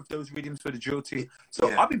bare of those rhythms for the drill team. So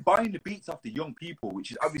Yeah. I've been buying the beats off the young people, which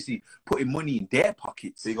is obviously putting money in their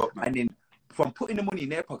pockets. Big up, man. And then from putting the money in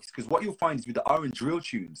their pockets, because what you'll find is with the R and drill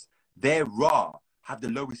tunes, their raw have the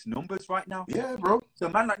lowest numbers right now. Yeah, bro. So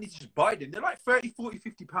man like needs to just buy them. They're like 30, 40,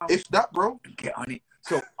 50 pounds. If that, bro. Get on it.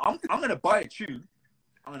 So I'm gonna buy a tune.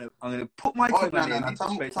 I'm gonna put my tongue on it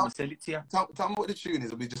and send it to you. Tell me what the tune is,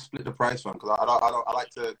 and we just split the price, fam. Because I like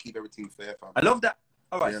to keep everything fair, fam. I love that.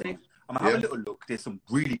 All right, Yeah, Safe. man. I'm gonna have a little look. There's some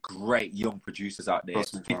really great young producers out there.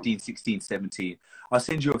 Trust me, fam. 15, 16, 17. I'll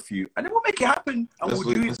send you a few, and then we'll make it happen. And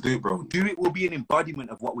Let's do it, bro. We'll do it. We'll be an embodiment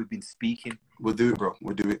of what we've been speaking. We'll do it, bro.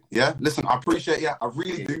 We'll do it. Yeah. Listen, I appreciate you. I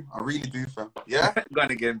really do. I really do, fam. Yeah.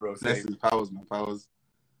 Gone again, bro. Blessings, powers, man. Powers.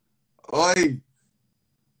 Oi.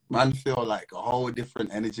 Man, feel like a whole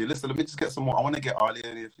different energy. Listen, let me just get some more. I want to get Ali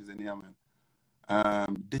in here if he's in here,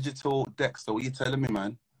 man. Digital Dexter, what are you telling me,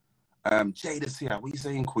 man? Jada's here. What are you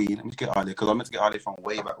saying, Queen? Let me just get Ali, because I meant to get Ali from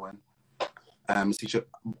way back when.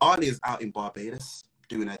 Ali is out in Barbados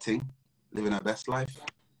doing her thing, living her best life.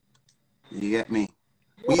 You get me?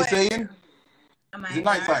 What are you saying? Is it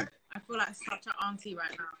night time? I feel like such an auntie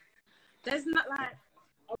right now. There's not like,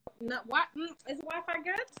 what? Is the Wi-Fi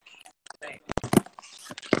good?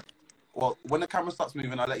 Well, when the camera starts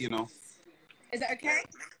moving, I'll let you know. Is it okay?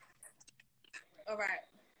 All right.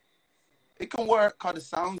 It can work, because the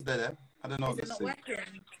sound's there. I don't know. Is it not working?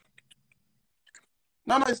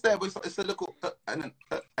 No, it's there, but it's a little, and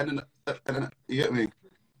then, you get me?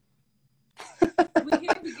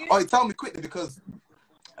 Oh, tell me quickly, because,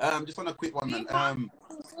 just on a quick one, man.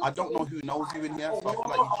 I don't know who knows you in here, so I feel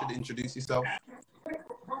like you should introduce yourself.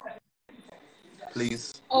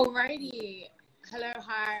 Please. Alrighty. Hello,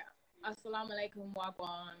 hi. Assalamu alaikum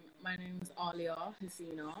wagwan. My name is Alia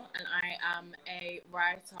Hasino, and I am a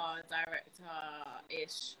writer,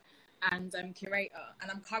 director-ish, and curator. And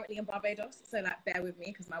I'm currently in Barbados, so like bear with me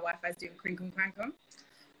because my Wi-Fi is doing crinkum crankum.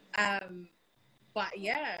 But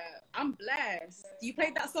yeah, I'm blessed. You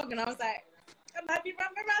played that song, and I was like, I might be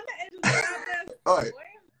running around the edges of this. All right.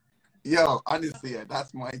 Yo, honestly, yeah,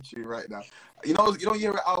 that's my tune right now. You don't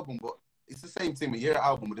hear an album, but it's the same thing. You hear an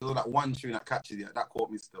album, but there's that one tune that catches you. That caught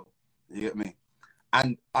me still. You get me?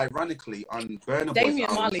 And ironically, on Burna Boy's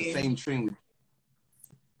album, the same tune with.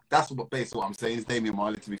 That's basically what I'm saying. It's Damian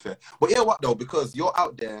Marley, to be fair. But you know what though? Because you're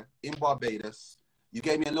out there in Barbados, you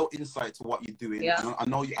gave me a little insight to what you're doing. Yeah. I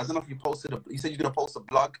know. I don't know if you posted. You said you're gonna post a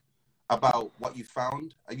blog about what you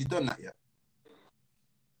found. Have you done that yet?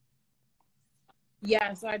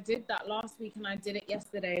 Yeah, so I did that last week and I did it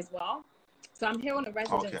yesterday as well. So I'm here on a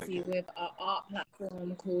residency with an art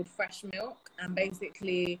platform called Fresh Milk, and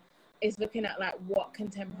basically it's looking at like what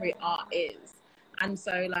contemporary art is. And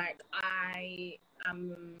so like I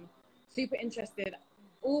am super interested,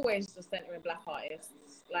 always just centering Black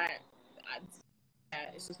artists. Like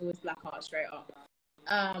it's just always Black art straight up.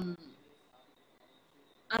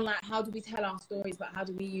 And like, how do we tell our stories, but how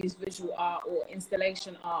do we use visual art or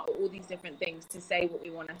installation art or all these different things to say what we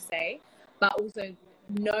want to say, but also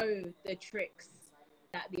know the tricks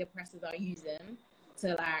that the oppressors are using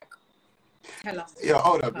to like tell us. Yeah,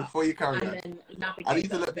 hold on, before you carry on. I need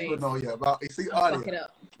to let space. people know, yeah, about, you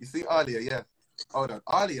see Alia, yeah. Hold on,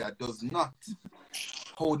 Alia does not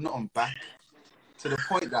hold nothing back, to the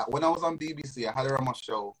point that when I was on BBC, I had her on my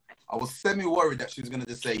show, I was semi-worried that she was going to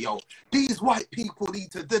just say, yo, these white people need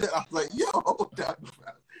to do it. I was like, yo, hold on,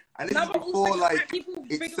 And this No, is but before, also like, people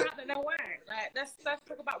it's figure out that they're white. Like, let's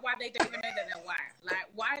talk about why they don't even know that they're white. Like,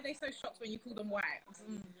 why are they so shocked when you call them white?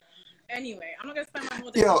 Anyway, I'm not gonna spend my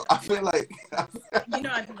more day. Yo, I feel like you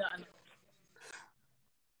know I do that.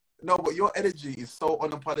 no, but your energy is so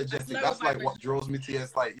unapologetic. That's like vibration. what draws me to you.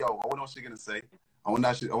 It's like, yo, I wonder what she's gonna say. I wonder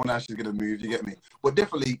how she's gonna move. You get me? But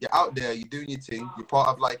definitely, you're out there. You're doing your thing. You're part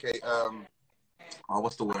of like a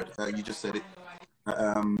what's the word? You just said it.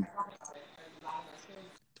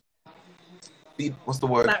 What's the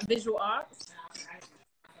word? Like visual arts.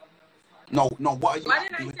 No. What are you Why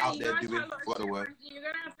did doing I say out there doing? What the word? You're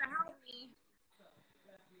gonna have to help me.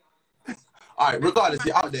 All right. Regardless,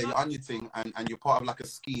 you're out there. You're on your thing, and you're part of like a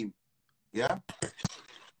scheme. Yeah.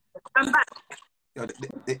 I'm back. Yo,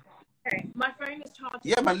 Okay, my phone is charging.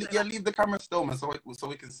 yeah, man. Yeah, leave the camera still, man, so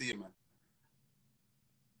we can see it, man.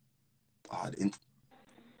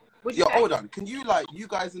 Yo, hold on. Can you, like, you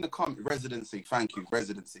guys in the comment, residency, thank you,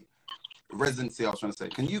 residency, I was trying to say.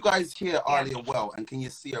 Can you guys hear Alia well, and can you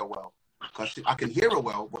see her well? Because I can hear her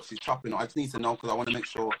well, but she's chopping. I just need to know, because I want to make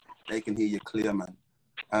sure they can hear you clear, man.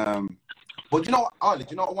 But you know what, Alia, do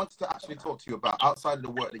you know what I wanted to actually talk to you about, outside of the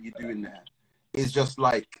work that you're doing there, is just,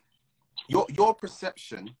 like, your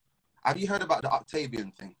perception. Have you heard about the Octavian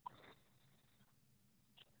thing?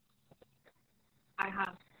 I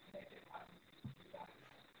have.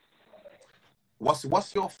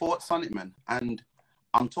 What's your thoughts on it, man? And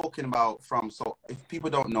I'm talking about so if people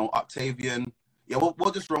don't know, Octavian, yeah, we'll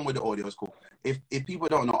just run with the audio, it's cool. If people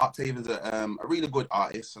don't know, Octavian's a really good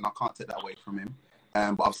artist, and I can't take that away from him.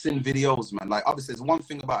 But I've seen videos, man. Like, obviously, there's one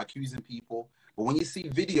thing about accusing people, but when you see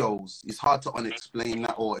videos, it's hard to unexplain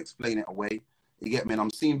that or explain it away. You get me? And I'm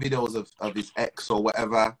seeing videos of his ex or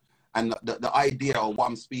whatever, and the idea of what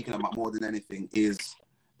I'm speaking about more than anything is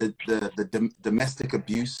the domestic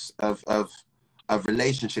abuse of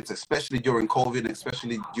relationships, especially during COVID, and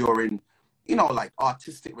especially during, you know, like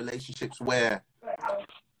artistic relationships where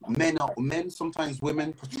men, sometimes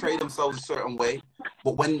women portray themselves a certain way,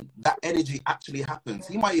 but when that energy actually happens,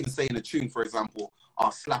 he might even say in a tune, for example,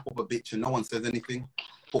 I'll slap up a bitch and no one says anything.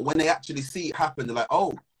 But when they actually see it happen, they're like,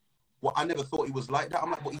 oh, well, I never thought he was like that. I'm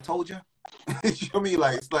like, what, he told you? You know what I mean?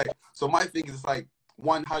 Like, it's like, so my thing is like,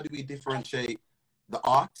 one, how do we differentiate the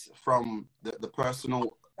art from the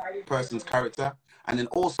person's character? And then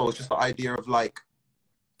also it's just the idea of like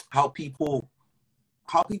how people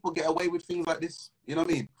get away with things like this. You know what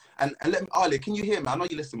I mean? And let me, Ali, can you hear me? I know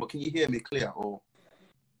you listen, but can you hear me clear? Or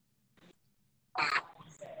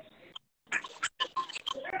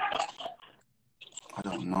I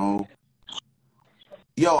don't know.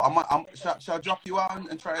 Yo, shall I drop you out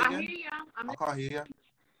and try again? I hear you. I can't hear you.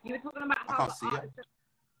 You were talking about how I can't see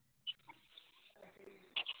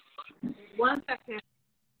it. 1 second.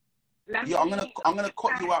 Yeah, I'm gonna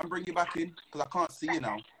cut you out and bring you back in because I can't see you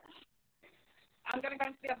now. I'm gonna go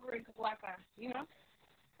into the other room because Wi-Fi. You know.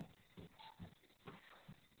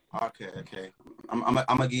 Okay. I'm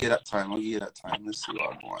gonna give you that time. Let's see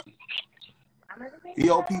what I want.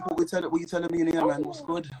 Yo, people, what you telling me in here, man? What's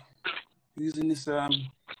good? Using this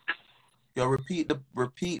yo, repeat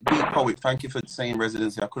beat poet. Thank you for saying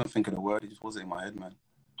residency. I couldn't think of the word. It just wasn't in my head, man.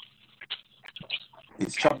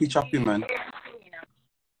 It's choppy, man.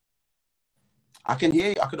 I can hear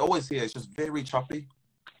you. I could always hear. It's just very choppy.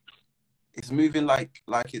 It's moving like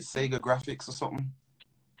it's Sega graphics or something.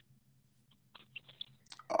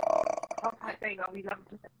 Okay, there you go. We love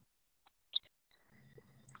it.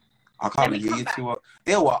 I can't hear you too well.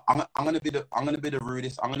 You know what? I'm gonna be the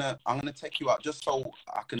rudest. I'm gonna take you out just so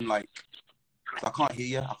I can like. I can't hear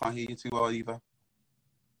you. I can't hear you too well either.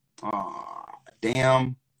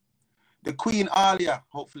 Damn. The Queen Alia.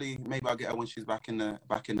 Hopefully, maybe I'll get her when she's back in the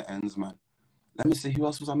ends, man. Let me see. Who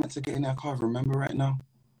else was I meant to get in there? I can't remember right now.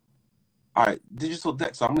 All right, Digital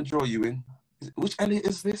Dexter. I'm gonna draw you in. Which Elliot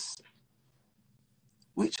is this?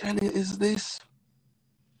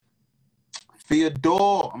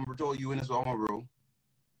 Theodore. I'm gonna draw you in as well, my bro.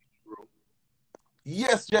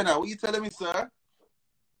 Yes, Jenna. What are you telling me, sir?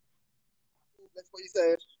 That's what you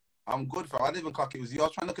said. I'm good, fam. I didn't even cock it. Was you? I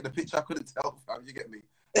was trying to look at the picture. I couldn't tell, fam. You get me?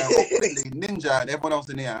 Hopefully, Ninja and everyone else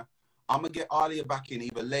in here, I'm going to get Alia back in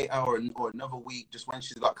either later or another week, just when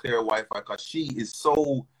she's got clearer Wi-Fi, because she is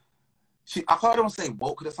so... I can't even say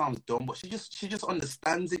woke because that sounds dumb, but she just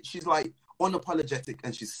understands it. She's like unapologetic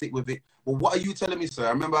and she's sick with it. Well, what are you telling me, sir?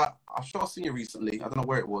 I remember, I'm sure I've seen you recently. I don't know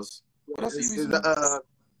where it was. Did I see you recently?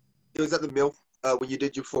 It was at the Mill when you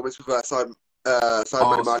did your performance with Simon and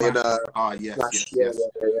yes.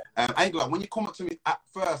 I ain't gonna lie, when you come up to me at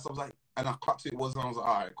first, I was like, and I clocked who it was, and I was like,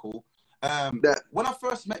 all right, cool. When I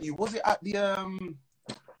first met you, was it at the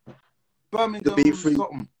Birmingham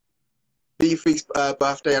something? B-Freak's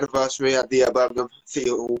birthday anniversary at the Birmingham City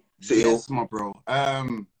Hall. Yes, my bro.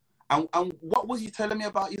 And what was you telling me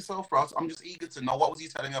about yourself, bro? I'm just eager to know. What was you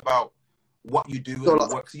telling me about what you do So, and like,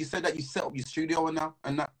 your work? So you said that you set up your studio and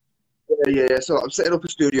that. yeah. So I'm setting up a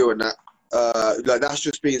studio and that. Like that's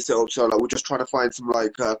just being set up. So like we're just trying to find some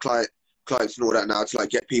like clients and all that now to like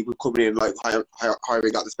get people coming in, like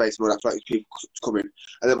hiring out the space and all that, for, like people to come in.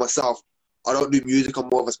 And then myself, I don't do music. I'm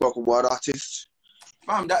more of a spoken word artist.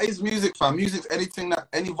 Fam, that is music, fam. Music's anything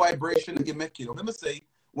any vibration that you make. Remember, say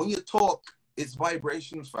when you talk, it's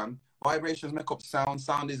vibrations, fam. Vibrations make up sound.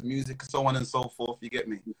 Sound is music, so on and so forth. You get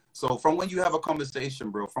me? So from when you have a conversation,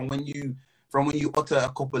 bro, from when you utter a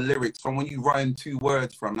couple of lyrics, from when you rhyme 2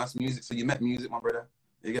 words, that's music. So you make music, my brother.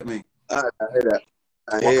 You get me? I hear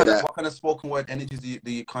that. What kind of spoken word energies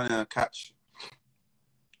do you kind of catch?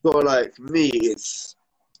 So like for me, it's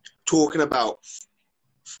talking about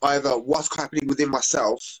either what's happening within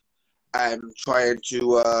myself and trying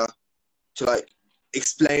to like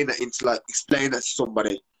explain that to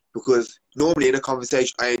somebody, because normally in a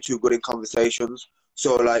conversation I ain't too good in conversations.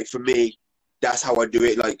 So like for me, that's how I do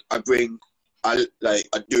it. Like I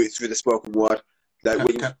do it through the spoken word. Like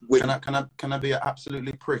can I be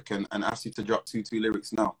absolutely prick and ask you to drop two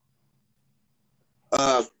lyrics now?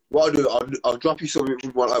 What I'll do, I'll drop you something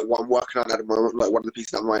from what I'm working on at the moment, like one of the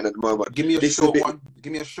pieces I'm writing at the moment. Give me a short one.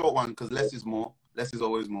 Give me a short one, because less is more. Less is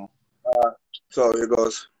always more. So here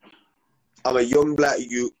goes. I'm a young black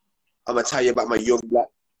youth. I'm gonna tell you about my young black.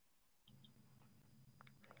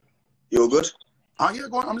 You all good? Yeah,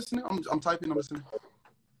 go on. I'm listening. I'm typing. I'm listening.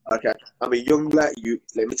 Okay. I'm a young black youth.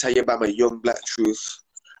 Let me tell you about my young black truth.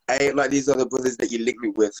 I ain't like these other brothers that you link me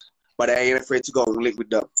with, but I ain't afraid to go and link with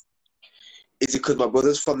them. Is it because my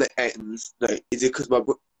brother's from the ends? No. Is it because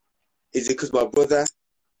my brother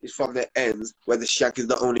is from the ends, where the shank is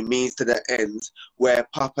the only means to the ends, where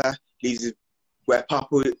Papa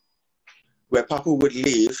would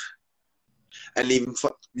leave and leave him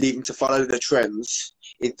to follow the trends.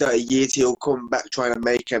 In 30 years, he'll come back trying to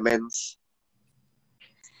make amends.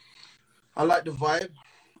 I like the vibe.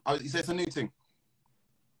 You say it's a new thing?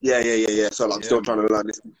 Yeah. So I'm still trying to learn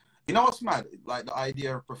this. You know what's mad? Like the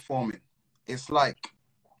idea of performing. It's like,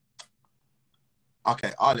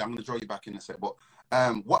 okay, Ali, I'm going to draw you back in a sec. But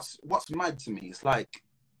what's mad to me? It's like,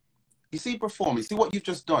 you see performing, see what you've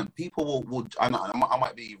just done. People will I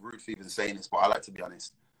might be rude for even saying this, but I like to be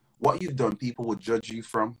honest. What you've done, people will judge you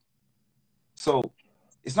from. So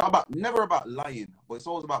it's never about lying, but it's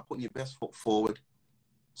always about putting your best foot forward.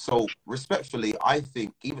 So respectfully, I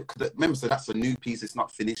think, even remember, so that's a new piece, it's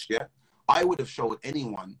not finished yet. I would have showed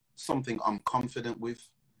anyone something I'm confident with,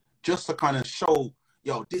 just to kind of show,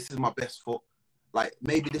 yo, this is my best foot. Like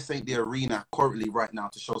maybe this ain't the arena currently right now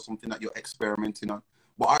to show something that you're experimenting on.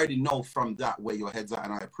 But I already know from that where your head's at,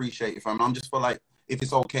 and I appreciate it. I'm just for like, if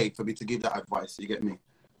it's okay for me to give that advice, you get me?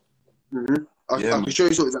 Mm-hmm. I can show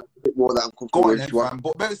you something that's a bit more that I'm comfortable with. Go on then, fam.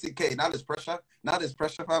 But basically, now there's pressure. Now there's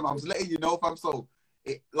pressure, fam. I'm just letting you know, fam. So,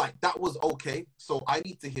 that was okay. So I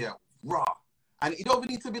need to hear raw. And you don't even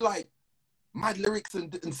need to be like mad lyrics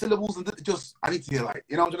and syllables and just, I need to hear like,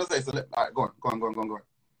 you know what I'm trying to say? So, all right, go on.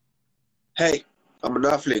 Hey, I'm an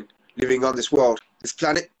earthling living on this world. This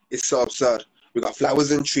planet is so absurd. We got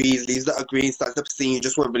flowers and trees, leaves that are green, stars up seeing you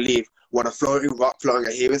just won't believe. Want a floating rock floating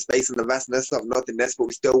out here in space in the vastness of nothingness, but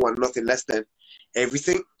we still want nothing less than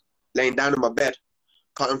everything. Laying down in my bed,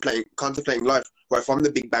 contemplating life, right from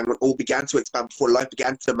the Big Bang when all began to expand before life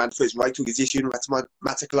began to demand for its right to exist.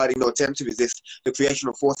 Matter colliding, no attempt to resist the creation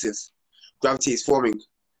of forces. Gravity is forming,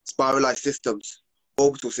 spiralized systems,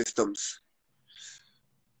 orbital systems.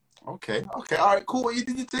 Okay, all right, cool. What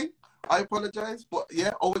did you think? I apologize, but yeah,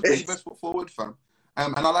 always put your best foot forward, fam.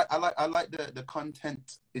 And I like the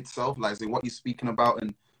content itself, like what you're speaking about,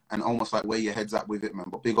 and almost like where your head's at with it, man.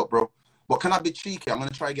 But big up, bro. But can I be cheeky? I'm gonna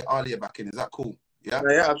try to get Alia back in. Is that cool? Yeah.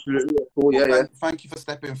 Yeah, absolutely. Yeah, cool. Yeah. Thank you for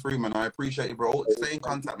stepping through, man. I appreciate it, bro. Stay in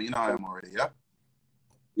contact with me. You know I am already. Yeah.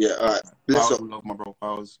 Yeah. All right. Bless up. Love my bro.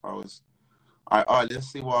 Powers. All right.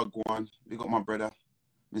 Let's see what I go on. We got my brother,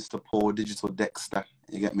 Mr. Paul Digital Dexter.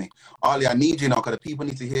 You get me? Ali, I need you now because the people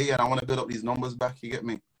need to hear you and I want to build up these numbers back. You get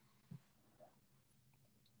me?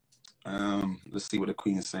 Let's see what the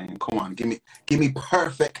Queen is saying. Come on, give me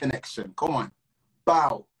perfect connection. Come on.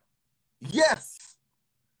 Bow. Yes.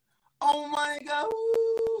 Oh my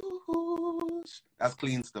gosh. That's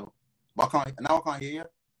clean still. But I can't hear you.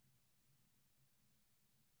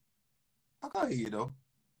 I can't hear you though.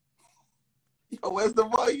 Yo, where's the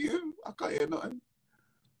volume? I can't hear nothing.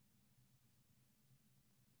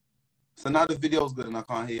 So now the video's good and I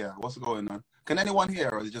can't hear. What's going on? Can anyone hear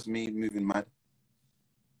or is it just me moving mad?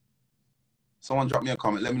 Someone drop me a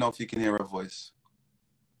comment. Let me know if you can hear her voice.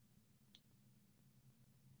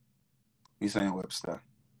 You saying Webster?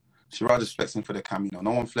 She rather flexing for the cam, you know.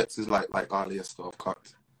 No one flexes like Alia stuff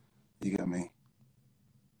cut. You get me?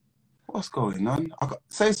 What's going on?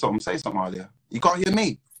 Say something, Alia. You can't hear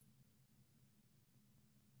me?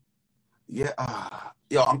 Yeah.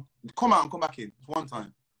 Come out and come back in. It's one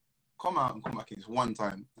time. Come out and come back in. It's one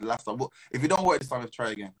time. The last time. If you don't work this time, let's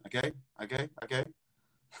try again. Okay?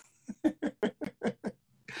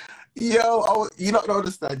 Yo, you don't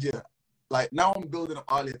understand, yeah. Like, now I'm building up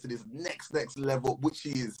Alia to this next level, which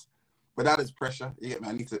she is. But that is pressure. You get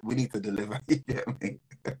me? We need to deliver. You get me?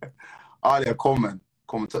 Alia, come, man.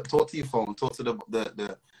 Come, talk to your phone. Talk to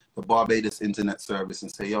the Barbados internet service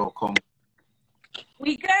and say, yo, come.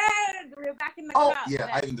 We good. We're back in the club. Oh, yeah,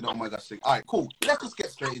 I even did it. Oh, my gosh. All right, cool. Let's just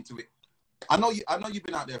get straight into it. I know you've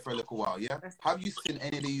been out there for a little while, yeah? Have you seen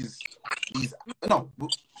any of these... No,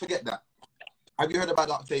 forget that. Have you heard about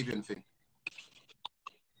the Octavian thing?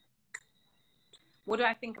 What do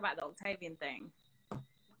I think about the Octavian thing?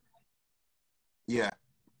 Yeah.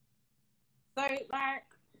 So, like,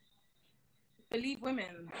 believe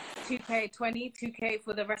women, 2K20, 2K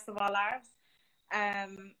for the rest of our lives.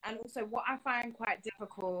 And also what I find quite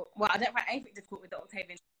difficult, well, I don't find anything difficult with the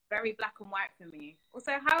Octavian, it's very black and white for me.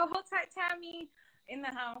 Also, how hold tight Tammy in the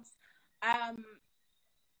house.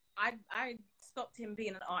 I stopped him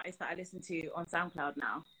being an artist that I listen to on SoundCloud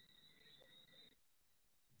now.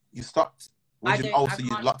 You stopped? You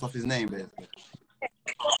locked off his name, basically.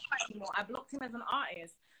 I blocked him as an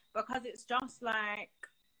artist because it's just like,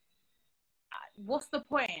 what's the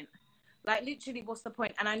point? Like, literally, what's the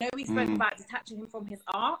point? And I know we spoke about detaching him from his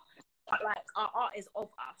art, but like, our art is of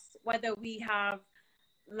us. Whether we have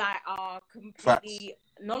like are completely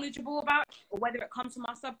knowledgeable about it, or whether it comes from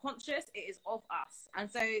our subconscious, it is of us. And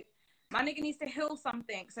so my nigga needs to heal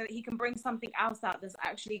something so that he can bring something else out that's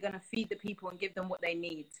actually going to feed the people and give them what they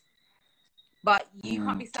need. But you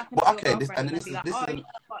can't be stuck into your girlfriend and be like,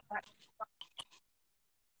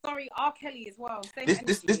 sorry, R. Kelly as well. Same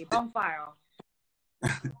energy, bonfire.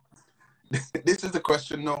 This is the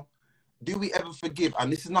question, though. Do we ever forgive?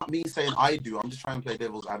 And this is not me saying I do. I'm just trying to play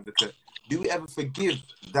devil's advocate. Do we ever forgive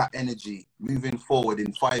that energy moving forward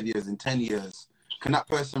in 5 years, in 10 years? Can that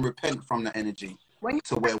person repent from that energy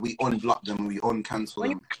to where we unblock them, we uncancel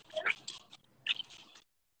them?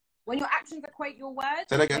 When your actions equate your words,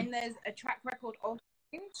 when there's a track record of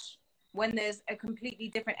change, when there's a completely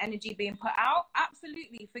different energy being put out,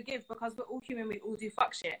 absolutely forgive, because we're all human, we all do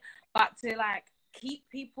fuck shit. But to like keep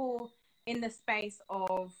people in the space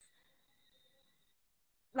of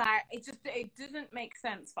like, it doesn't make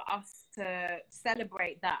sense for us to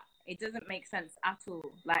celebrate that. It doesn't make sense at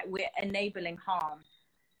all. Like, we're enabling harm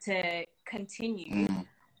to continue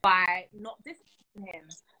by not disciplining him.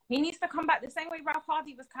 He needs to come back the same way Ralph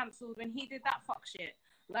Hardy was cancelled when he did that fuck shit.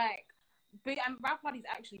 Like, and Ralph Hardy's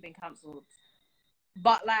actually been cancelled.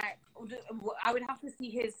 But, like, I would have to see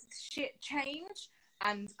his shit change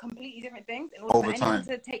and completely different things in order for anyone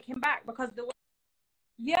to take him back. Because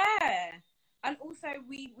and also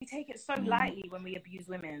we take it so lightly when we abuse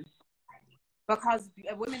women. Because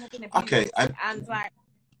women have been abused. And, like,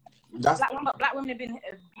 black women have been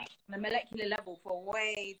abused on a molecular level for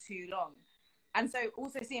way too long. And so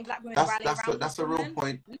also seeing black women rally around that's a real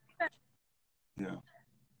point. Yeah.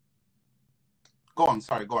 Go on,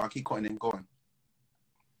 I keep cutting in, go on.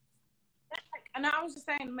 And I was just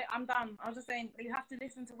saying, I'm done. I was just saying, you have to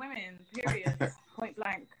listen to women, period. Point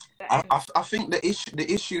blank. I think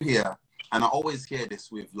the issue here, and I always hear this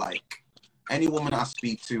with like any woman that I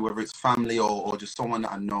speak to, whether it's family or just someone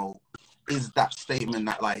that I know, is that statement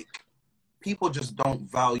that like people just don't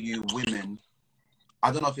value women.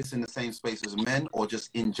 I don't know if it's in the same space as men or just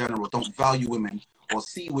in general, don't value women or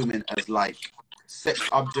see women as like sex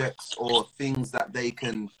objects or things that they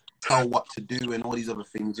can tell what to do and all these other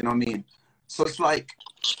things, you know what I mean? So it's like,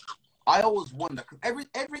 I always wonder, because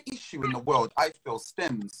every issue in the world, I feel,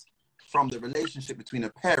 stems from the relationship between a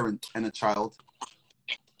parent and a child.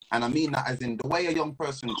 And I mean that as in the way a young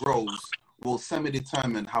person grows will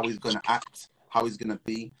semi-determine how he's going to act, how he's going to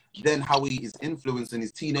be. Then how he is influenced in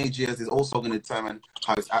his teenage years is also going to determine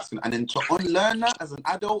how he's acting. And then to unlearn that as an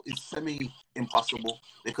adult is semi-impossible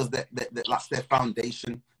because that's their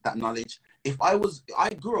foundation, that knowledge. I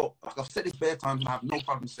grew up, like I've said this bare times and I have no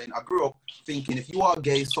problem saying, I grew up thinking if you are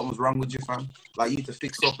gay, something's wrong with you, fam. Like you need to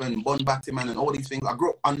fix up and bun batty man and all these things. I grew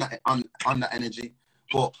up on that energy.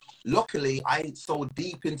 But luckily, I ain't so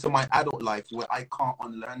deep into my adult life where I can't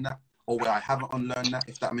unlearn that or where I haven't unlearned that,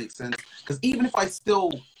 if that makes sense. Because even if I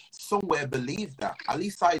still somewhere believe that, at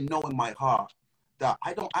least I know in my heart that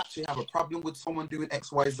I don't actually have a problem with someone doing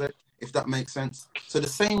X, Y, Z, if that makes sense. So the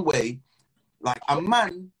same way, like a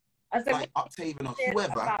man, like Octavian or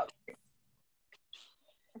whoever.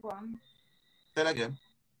 Say that again.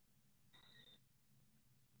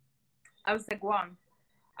 I was like, one.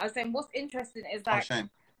 I was saying, what's interesting is that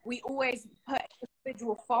we always put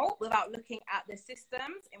individual fault without looking at the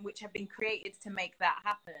systems in which have been created to make that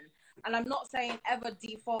happen. And I'm not saying ever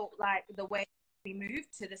default like the way we move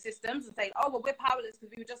to the systems and say, oh, well, we're powerless because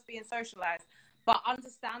we were just being socialized. But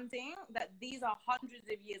understanding that these are hundreds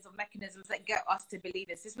of years of mechanisms that get us to believe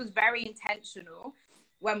this. This was very intentional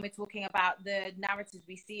when we're talking about the narratives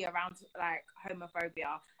we see around like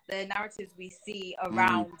homophobia, the narratives we see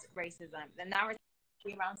around racism, the narratives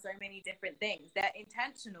around so many different things. They're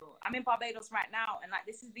intentional. I'm in Barbados right now, and like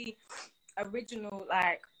this is the original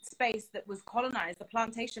like space that was colonized. The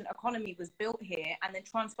plantation economy was built here and then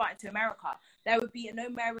transplanted to America. There would be no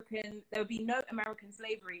American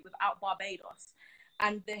slavery without Barbados.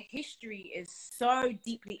 And the history is so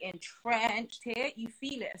deeply entrenched here. You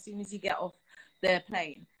feel it as soon as you get off the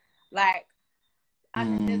plane. Like,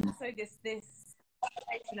 and there's also this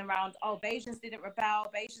around, oh, Bajans didn't rebel.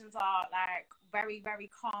 Bajans are like very, very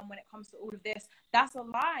calm when it comes to all of this. That's a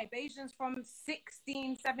lie. Bajans from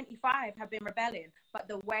 1675 have been rebelling, but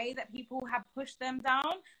the way that people have pushed them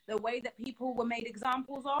down, the way that people were made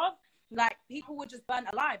examples of, like people were just burnt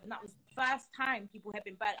alive, and that was the first time people had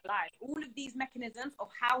been burnt alive. All of these mechanisms of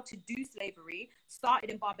how to do slavery started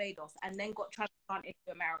in Barbados and then got transplanted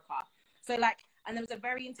to America. So like, and there was a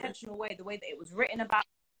very intentional way, the way that it was written about,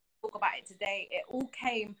 talk about it today, it all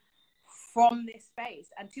came from this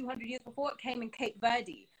space. And 200 years before, it came in Cape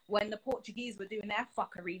Verde when the Portuguese were doing their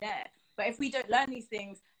fuckery there. But if we don't learn these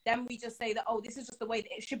things, then we just say that, oh, this is just the way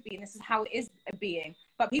that it should be and this is how it is being.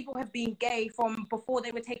 But people have been gay from before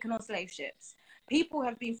they were taken on slave ships. People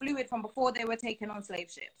have been fluid from before they were taken on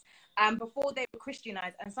slave ships and before they were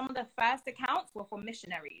Christianized. And some of the first accounts were from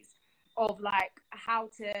missionaries of like how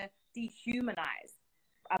to dehumanize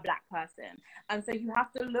a Black person. And so you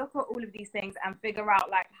have to look at all of these things and figure out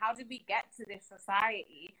like, how did we get to this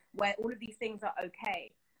society where all of these things are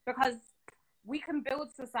okay? Because we can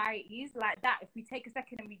build societies like that if we take a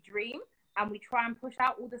second and we dream and we try and push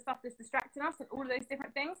out all the stuff that's distracting us and all of those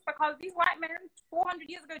different things, because these white men 400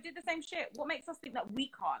 years ago did the same shit. What makes us think that we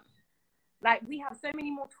can't? Like, we have so many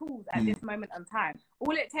more tools at this moment in time.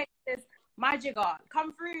 All it takes is my jigger,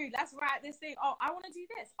 come through, let's write this thing. Oh, I want to do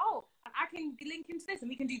this. Oh, I can link into this and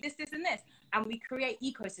we can do this, this, and this. And we create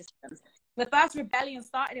ecosystems. The first rebellion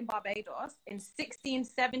started in Barbados in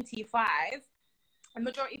 1675. The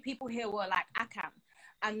majority of people here were like Akan.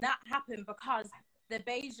 And that happened because the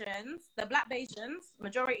Bajans, the Black Bajans,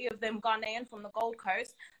 majority of them Ghanaian from the Gold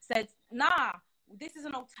Coast, said, nah, this is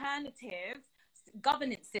an alternative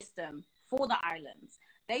governance system for the islands.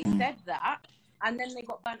 They said that, and then they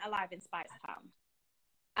got burnt alive in Spicetown.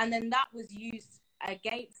 And then that was used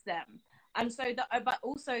against them. And so, but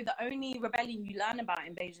also the only rebellion you learn about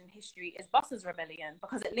in Bajan history is Bossa's rebellion,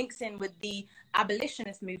 because it links in with the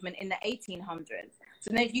abolitionist movement in the 1800s.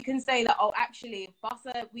 So then if you can say that, oh, actually,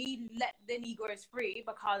 Bossa, we let the Negroes free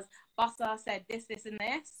because Bossa said this, this, and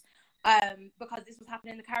this, because this was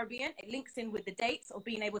happening in the Caribbean, it links in with the dates of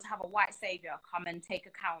being able to have a white savior come and take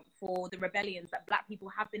account for the rebellions that Black people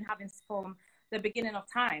have been having from the beginning of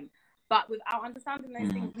time. But without understanding those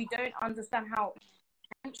things, we don't understand how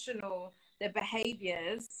intentional the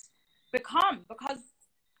behaviors become, because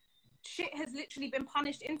shit has literally been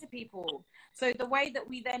punished into people. So the way that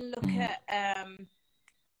we then look at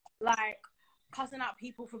like cussing out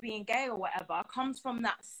people for being gay or whatever comes from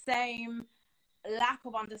that same lack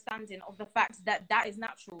of understanding of the fact that that is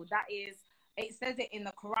natural. That is, it says it in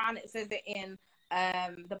the Quran, it says it in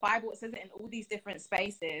the Bible, it says it in all these different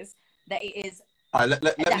spaces that it is.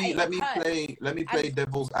 Let me play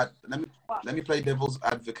devil's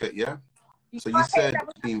advocate. Yeah. So you said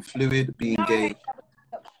being fluid, being gay.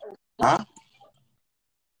 Huh?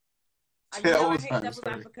 I know I hate devil's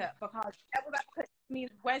advocate because devil's advocate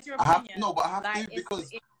means, where's your opinion? I have like, to,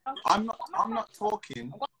 because I'm not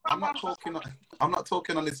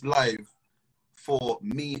talking on this live for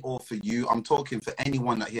me or for you. I'm talking for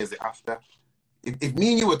anyone that hears it after. If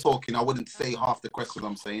me and you were talking, I wouldn't say half the questions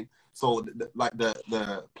I'm saying. So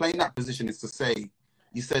the playing that position is to say,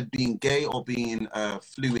 you said being gay or being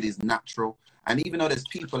fluid is natural. And even though there's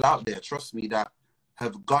people out there, trust me, that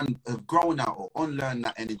have grown out or unlearned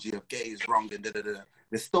that energy of gay is wrong, and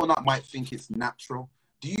they still not might think it's natural.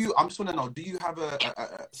 I'm just want to know, do you have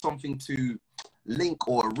something to link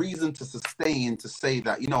or a reason to sustain to say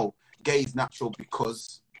that, you know, gay is natural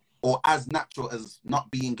because, or as natural as not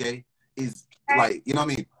being gay is, like, you know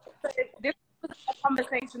what I mean? a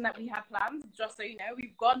conversation that we had planned, just so you know.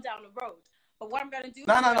 We've gone down the road. But what I'm going to do...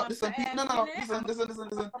 No. Listen.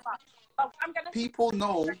 Listen. People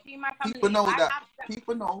know that.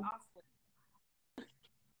 People know.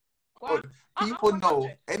 People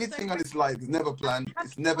know anything on this life is never planned.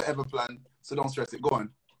 It's never ever planned. So don't stress it. Go on.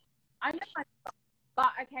 I know.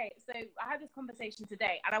 But okay, so I had this conversation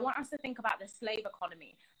today, and I want us to think about the slave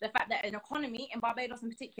economy. The fact that an economy, in Barbados in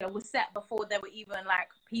particular, was set before there were even like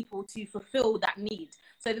people to fulfill that need.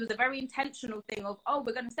 So there was a very intentional thing of, oh,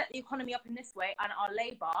 we're going to set the economy up in this way, and our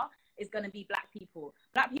labor is going to be black people.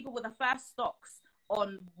 Black people were the first stocks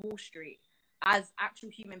on Wall Street as actual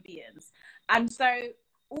human beings. And so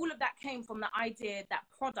all of that came from the idea that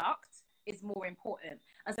product is more important.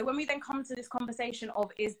 And so when we then come to this conversation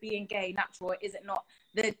of is being gay natural or is it not,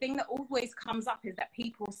 the thing that always comes up is that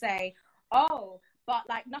people say, oh, but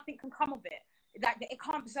like nothing can come of it. Like it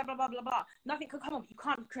can't be blah, blah, blah, blah. Nothing can come of it. You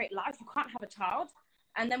can't create life. You can't have a child.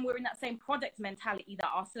 And then we're in that same product mentality that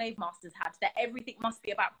our slave masters had, that everything must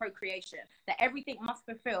be about procreation, that everything must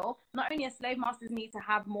fulfill. Not only a slave masters need to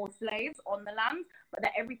have more slaves on the land, but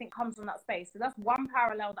that everything comes from that space. So that's one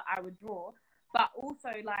parallel that I would draw. But also,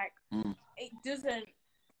 like, it doesn't,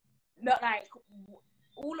 not like,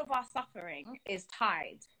 all of our suffering is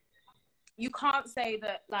tied. You can't say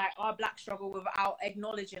that, like, our black struggle without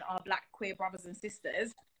acknowledging our black queer brothers and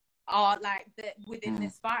sisters are, like, within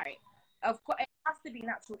this fight. Of course, it has to be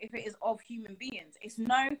natural if it is of human beings. It's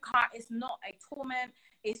not a torment.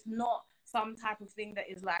 It's not some type of thing that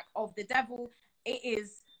is, like, of the devil. It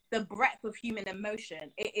is the breadth of human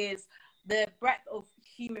emotion. It is the breadth of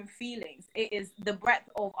human feelings. It is the breadth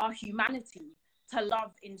of our humanity to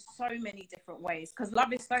love in so many different ways, because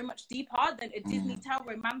love is so much deeper than a Disney Tale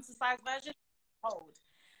romanticized version.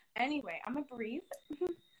 Anyway, I'm gonna breathe.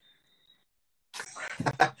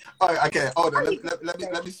 All right, okay, hold on.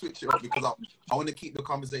 Let me switch it up, because I want to keep the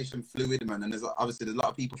conversation fluid, man. And there's a lot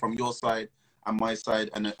of people from your side and my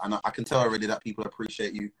side, and I can tell already that people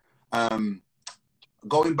appreciate you.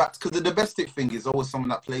 Going back, because the domestic thing is always something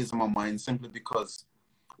that plays on my mind, simply because,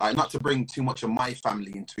 like, not to bring too much of my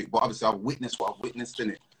family into it, but obviously I've witnessed what I've witnessed in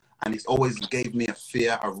it, and it's always gave me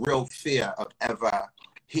a real fear of ever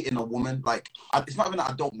hitting a woman. Like, it's not even that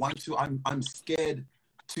I don't want to. I'm scared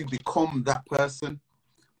to become that person,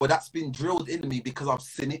 but that's been drilled into me because I've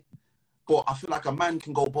seen it. But I feel like a man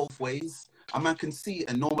can go both ways. A man can see it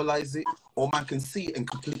and normalize it, or a man can see it and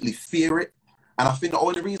completely fear it. And I think the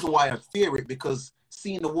only reason why I fear it, because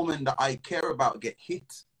seeing a woman that I care about get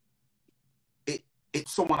hit,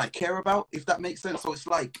 it's someone I care about, if that makes sense. So it's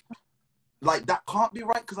like that can't be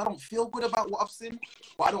right, because I don't feel good about what I've seen.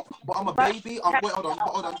 But I'm a baby. Hold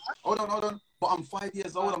on. But I'm 5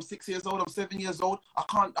 years old, I'm 6 years old, I'm 7 years old. I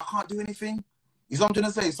can't do anything. You know what I'm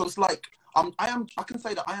trying to say? So it's like I can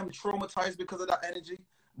say that I am traumatized because of that energy.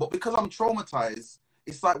 But because I'm traumatized,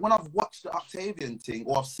 it's like when I've watched the Octavian thing,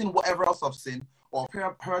 or I've seen whatever else I've seen, or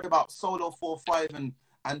I've heard about Solo 4-5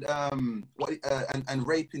 and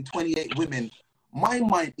raping 28 women, my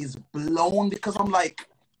mind is blown, because I'm like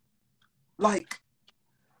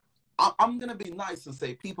I'm gonna be nice and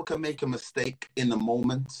say people can make a mistake in the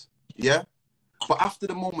moment, yeah, but after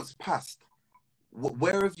the moment's passed,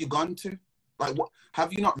 where have you gone to? Like, what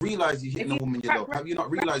have you not realized you hitting a woman you love? Have you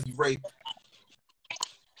not realized you've raped?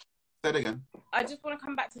 Say it again. I just want to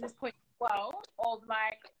come back to this point as well, of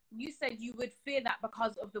like, you said you would fear that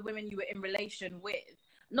because of the women you were in relation with.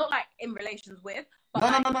 Not like in relations with, but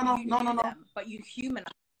no. But you humanize.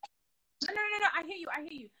 No. I hear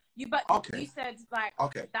you. You said like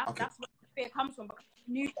that's where the fear comes from, because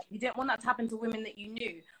you knew that. You didn't want that to happen to women that you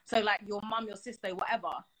knew. So like your mum, your sister, whatever.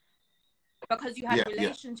 Because you had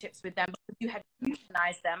relationships with them, because you had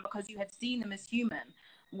humanized them, because you had seen them as human.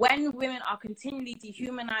 When women are continually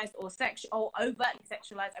dehumanized or overtly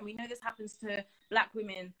sexualized, and we know this happens to black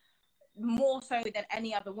women more so than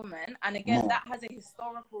any other woman, and again, that has a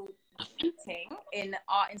historical rooting in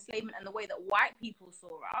our enslavement and the way that white people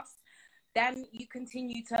saw us, then you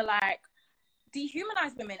continue to like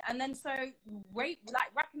dehumanize women, and then so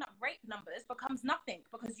racking up rape numbers becomes nothing,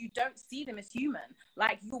 because you don't see them as human.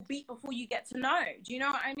 Like, you'll beat before you get to know. Do you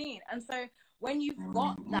know what I mean? And so when you've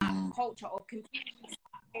got that culture of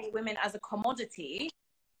continuing women as a commodity,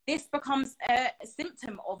 this becomes a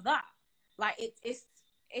symptom of that. Like,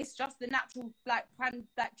 it's just the natural like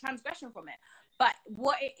transgression from it. But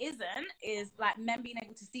what it isn't is like men being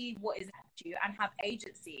able to see what is at you and have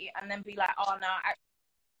agency, and then be like, oh no,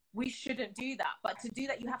 we shouldn't do that. But to do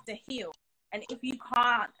that, you have to heal. And if you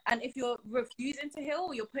can't, and if you're refusing to heal,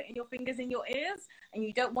 or you're putting your fingers in your ears and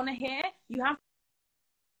you don't want to hear, you have.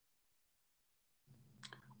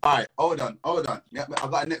 All right, hold on. Yeah, I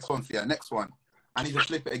got a next one for you. Next one. I need to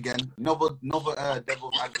flip it again. Another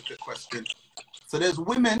devil's advocate question. So there's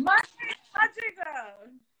women.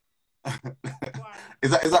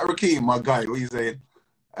 Is that Rakeem, my guy? What are you saying?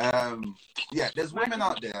 Yeah, there's women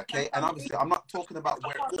out there, okay? And obviously, I'm not talking about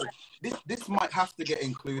where. Oh, this might have to get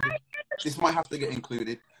included. This might have to get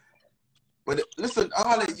included. But listen,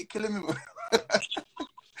 Ale, you're killing me.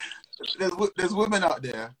 There's women out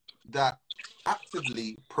there that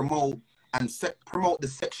actively promote the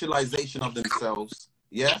sexualization of themselves,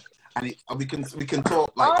 yeah. And we can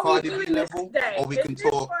talk like Cardi B level, or we can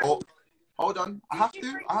talk. Or hold on, I have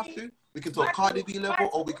to. We can talk Cardi B level,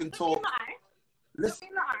 or we can talk. Listen,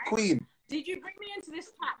 Queen. Did you bring me into this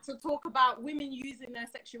chat to talk about women using their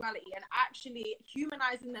sexuality and actually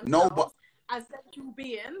humanizing themselves as sexual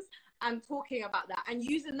beings and talking about that and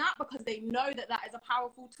using that because they know that is a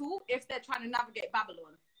powerful tool if they're trying to navigate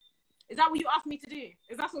Babylon? Is that what you asked me to do?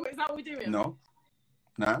 Is that what we're doing? No.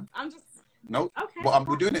 I'm just. No. Okay. Well,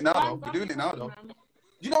 we're doing it now, though. We're doing it now, though.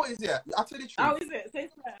 You know what it is? Yeah, I'll tell you the truth. Oh, is it? Say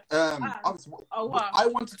so. Wow. I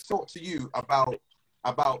wanted to talk to you about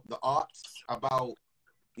the arts, about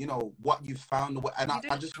what you found, and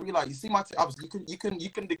I just realized, you see, obviously you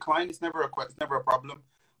can decline. It's never a problem.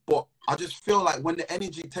 But I just feel like when the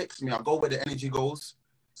energy takes me, I go where the energy goes.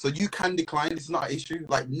 So you can decline. It's not an issue.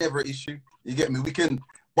 Like, never an issue. You get me? We can.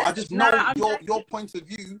 But I just know your point of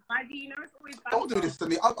view. Don't do this to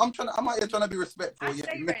me. I'm out here trying to be respectful. You're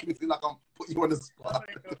making me feel like I'm putting you on the spot.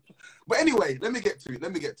 But anyway, let me get to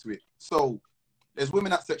it. So there's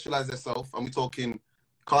women that sexualize themselves, and we're talking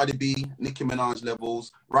Cardi B, Nicki Minaj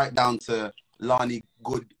levels, right down to Lani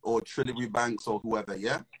Good or Trillery Banks or whoever,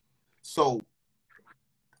 yeah? So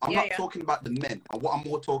I'm not talking about the men. And what I'm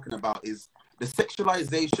more talking about is the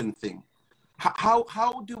sexualization thing. How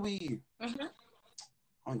do we...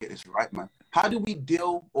 I want to get this right, man. How do we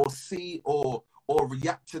deal or see or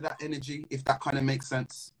react to that energy, if that kind of makes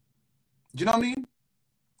sense? Do you know what I mean?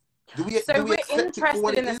 So we're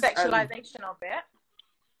interested in the sexualization of it.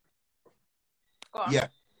 Go on. Yeah.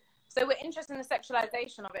 So we're interested in the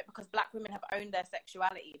sexualization of it because Black women have owned their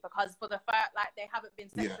sexuality, because for the fact, like, they haven't been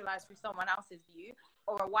sexualized through someone else's view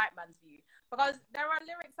or a white man's view. Because there are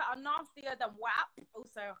lyrics that are nastier than WAP,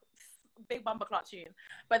 also big bumper clock tune,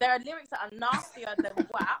 but there are lyrics that are nastier than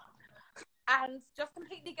WAP and just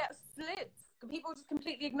completely get slid. People just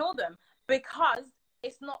completely ignore them because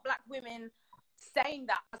it's not Black women saying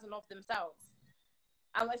that as an of themselves.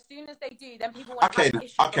 And as soon as they do, then people want to have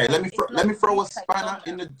issues. Okay, let me throw a spanner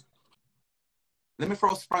in the... Let me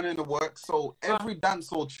throw a spanner in the works. So every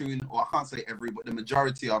dancehall tune, or I can't say every, but the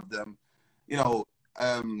majority of them,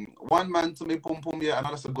 one man to me, pum pum, yeah, I know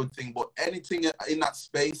that's a good thing. But anything in that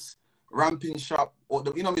space, Ramping Shop, or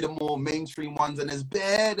the more mainstream ones, and there's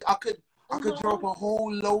bad. I could drop a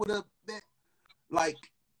whole load of bit. Like,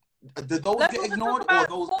 did those get ignored,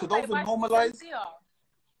 or could those be normalized?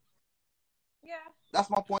 Yeah. That's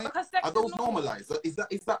my point. Are those normalized? Is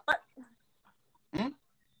that?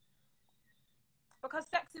 Because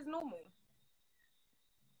sex is normal.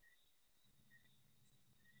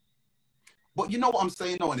 But you know what I'm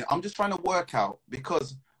saying, though, innit? I'm just trying to work out,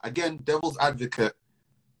 because, again, devil's advocate,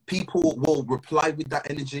 people will reply with that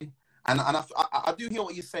energy. And I do hear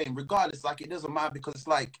what you're saying, regardless. Like, it doesn't matter, because it's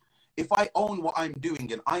like, if I own what I'm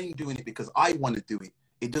doing and I'm doing it because I want to do it,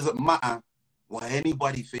 it doesn't matter what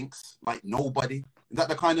anybody thinks. Like, nobody. Is that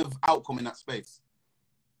the kind of outcome in that space?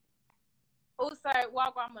 Also,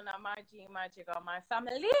 welcome on my G, my jigger, my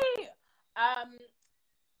family.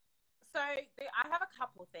 So I have a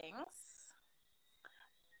couple things.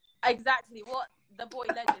 Exactly what the boy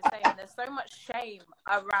Ledge is saying. There's so much shame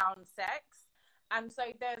around sex, and so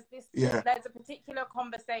there's a particular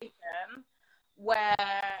conversation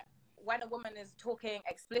where when a woman is talking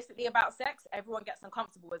explicitly about sex, everyone gets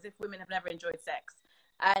uncomfortable as if women have never enjoyed sex,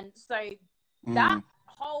 and so that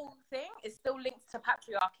whole thing is still linked to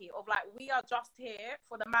patriarchy of like, we are just here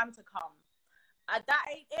for the man to come. That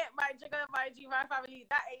ain't it, my jigger, my G, my family,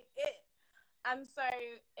 that ain't it. And so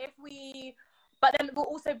but then we'll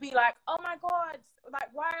also be like, oh my God, like,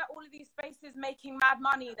 why are all of these spaces making mad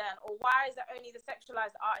money then? Or why is it only the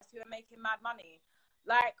sexualized artists who are making mad money?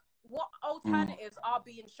 Like, what alternatives are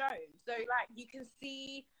being shown? So like, you can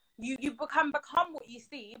see, you become what you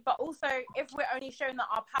see, but also if we're only showing that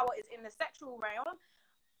our power is in the sexual realm,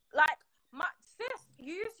 like, sis,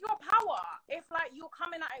 use your power if like you're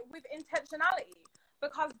coming at it with intentionality,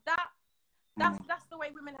 because that's the way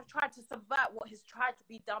women have tried to subvert what has tried to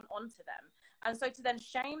be done onto them. And so to then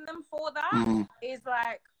shame them for that is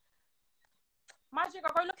like, my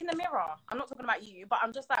jigger, go look in the mirror. I'm not talking about you, but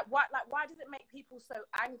I'm just like, why does it make people so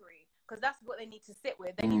angry? because that's what they need to sit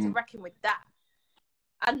with. They need to reckon with that.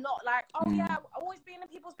 And not like, oh yeah, always being in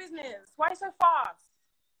people's business. Why so fast?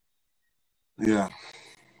 Yeah.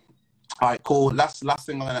 All right, cool. Last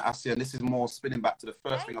thing I'm going to ask you, and this is more spinning back to the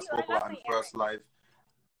first thing I spoke about in the first live.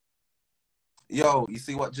 Yo, you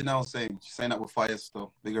see what Janelle's saying? She's saying that with fire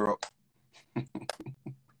still. Big her up.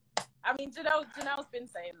 I mean, Janelle's been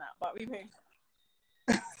saying that, but we moved.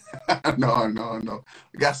 No.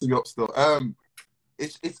 Gassing you up still.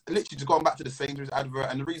 It's literally just going back to the Sainsbury's advert,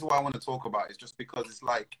 and the reason why I want to talk about it is just because it's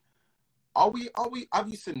like, have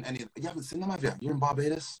you seen any of them? You haven't seen them, have you? You're in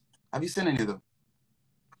Barbados. Have you seen any of them?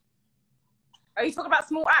 Are you talking about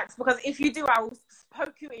small acts? Because if you do, I will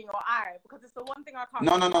poke you in your eye, because it's the one thing I can't.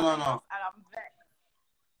 No. And I'm vexed.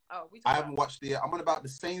 Oh, I haven't watched it. I'm on about the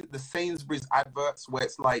Sainsbury's adverts where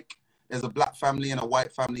it's like there's a black family and a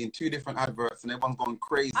white family in two different adverts, and everyone's going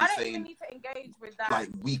crazy I don't saying, even need to engage with that. Like,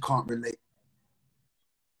 we can't relate.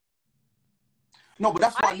 No, but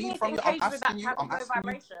that's what I need from you. I'm asking you.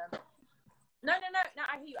 No,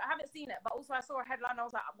 I hear you. I haven't seen it, but also I saw a headline. I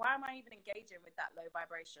was like, why am I even engaging with that low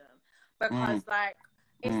vibration? Because like,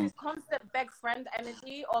 it's this constant beg friend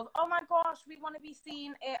energy of, oh my gosh, we want to be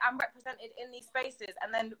seen and represented in these spaces,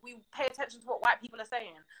 and then we pay attention to what white people are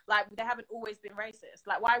saying. Like, they haven't always been racist.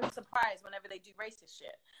 Like, why are we surprised whenever they do racist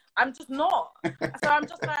shit? I'm just not. So I'm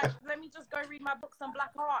just like, let me just go read my books on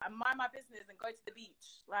black art and mind my business and go to the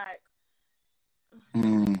beach. Like,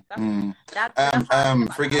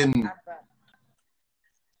 friggin'.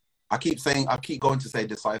 I keep going to say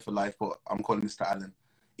Decipher Life, but I'm calling Mr. Allen.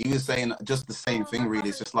 He was saying just the same thing, really.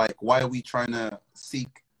 It's just like, why are we trying to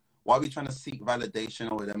seek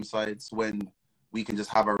validation over them sides when we can just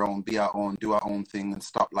have our own, be our own, do our own thing, and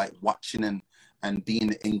stop like watching and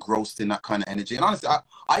being engrossed in that kind of energy. And honestly,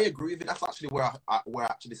 I agree with it. That's actually where I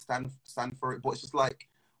actually stand for it. But it's just like,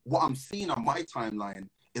 what I'm seeing on my timeline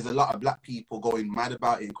is a lot of black people going mad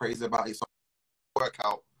about it and crazy about it. So work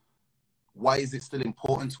out, why is it still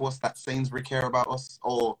important to us that Sainsbury care about us,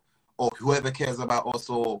 or whoever cares about us,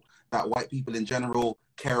 or that white people in general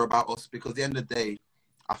care about us? Because at the end of the day,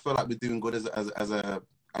 I feel like we're doing good as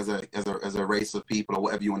a race of people, or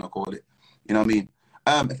whatever you want to call it. You know what I mean?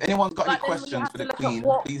 If anyone's got any questions for the Queen,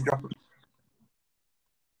 please drop them.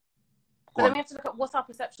 But then we have to look at what's our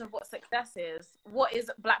perception of what success is. What is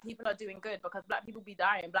black people are doing good? Because black people be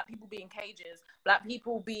dying, black people be in cages, black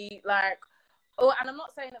people be like, oh, and I'm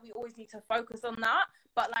not saying that we always need to focus on that,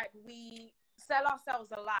 but like, we sell ourselves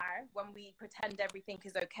a lie when we pretend everything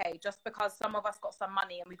is okay, just because some of us got some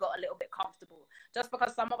money and we got a little bit comfortable. Just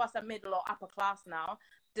because some of us are middle or upper class now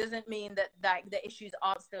doesn't mean that like the issues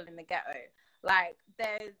aren't still in the ghetto. Like,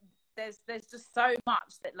 there's just so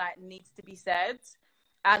much that like needs to be said.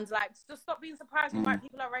 And like, just stop being surprised when white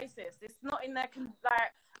people are racist. It's not in their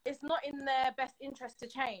it's not in their best interest to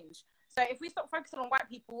change. So if we stop focusing on white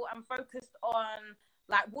people and focused on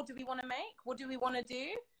like, what do we want to make? What do we want to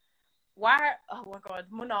do? Why? Oh my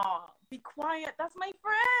God, Muna, be quiet. That's my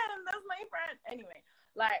friend. Anyway,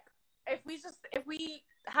 like, if we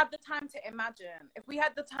had the time to imagine, if we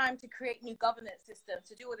had the time to create new governance systems,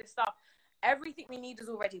 to do all this stuff, everything we need is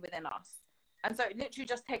already within us. And so it literally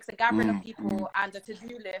just takes a gathering of people and a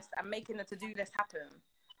to-do list and making the to-do list happen,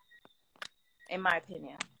 in my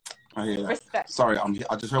opinion. I hear that. Respect. Sorry,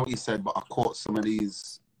 I just heard what you said, but I caught some of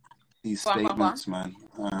these statements, man.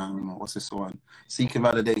 What's this one? Seeking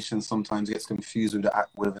validation sometimes gets confused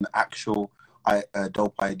with an actual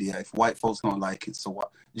dope idea. If white folks don't like it, so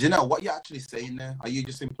what? Do you know what you're actually saying there? Are you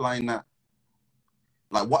just implying that?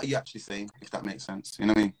 Like, what are you actually saying, if that makes sense? You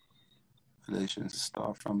know what I mean?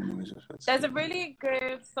 There's a really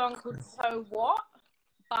good song called So What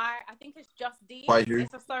by, I think it's Just D. By who?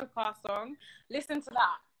 It's a soca song. Listen to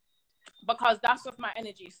that, because that's just my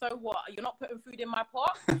energy. So what? You're not putting food in my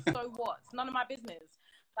pot? So what? It's none of my business.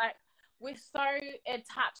 Like, we're so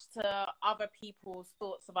attached to other people's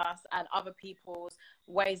thoughts of us and other people's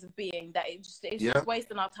ways of being that it's just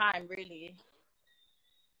wasting our time, really.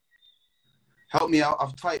 Help me out.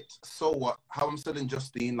 I've typed So What. How I'm spelling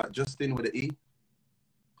Justine, like Justin with an E.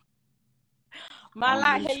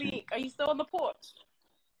 Malak Halik, are you still on the porch?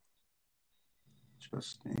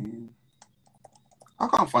 Justine. I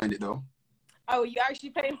can't find it though. Oh, you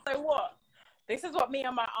actually playing So What? This is what me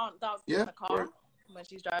and my aunt does in the car when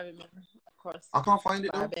she's driving me across. I can't find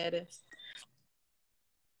it though.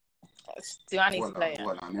 Do I need to play it?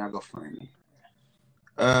 Well, I mean, I got find it.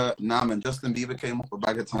 Nah, man. Justin Bieber came up a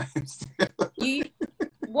bag of times.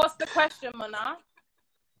 What's the question, Mana?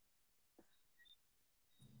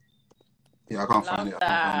 Yeah, I can't find it.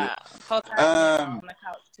 On the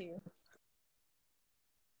couch too.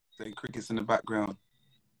 Saying crickets in the background.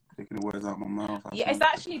 taking the words out of my mouth. Yeah, it's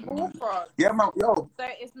actually bullfrogs. Yeah, man, yo. So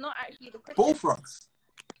it's not actually the crickets. Bullfrogs?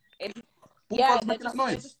 Yeah, making that noise?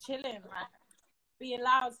 they're just chilling, like, being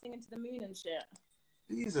loud, singing to the moon and shit.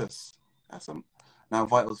 Jesus. That's now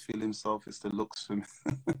Vital's feel himself. It's the looks for me.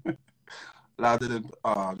 Louder than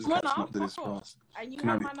this guy's not do this fast. And you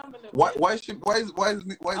have my number. Why is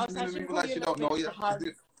Nina moving like she don't know yet?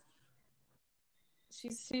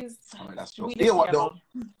 She's oh, that's jokes. Yeah, what though?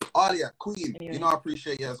 Alia, Queen, anyway. You know I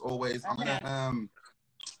appreciate you as always. I'm gonna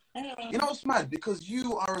you know it's mad because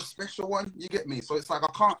you are a special one, you get me? So it's like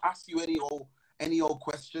I can't ask you any old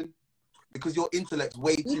question because your intellect's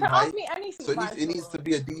way too high. Ask me anything, so it needs to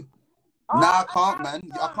be a deep. Nah, I can't, man.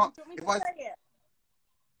 I can't. If I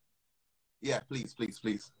yeah, please.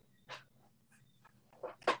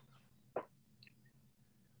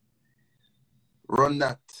 Run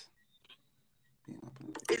that.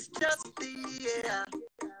 It's just the air.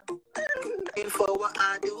 And for what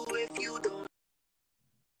I do if you don't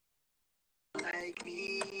like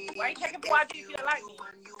me. Why are you checking for if you don't like me?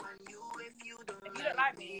 If you don't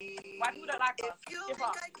like me, why do you don't like us? Give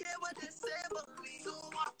up.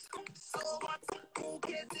 So what? Who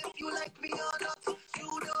cares if you like me or not?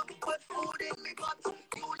 You don't put food in me, but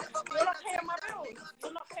you never You're not paying my bills.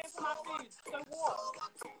 You're not paying for my food. So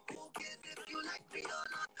what? Who cares if you like me or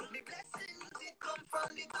not? The blessings it come from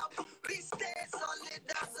the top. We stay solid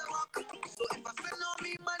as a rock. So if I spend all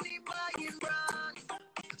me money buying brands,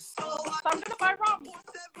 so what? I'm gonna buy rum.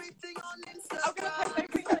 Post everything on Instagram. I'm gonna post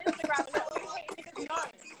everything on Instagram and let all the niggas know.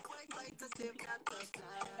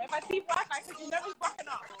 If I see Wi-Fi, because you know it's fucking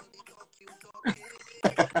up.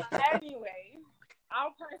 Anyway,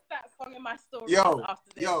 I'll post that song in my stories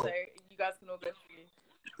after this, so you guys can all go through.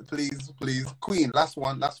 Please. Queen, last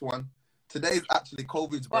one. Today's actually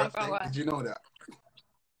COVID's birthday. Did you know that?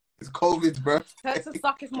 It's COVID's birthday. Tell her to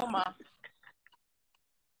suck his mama.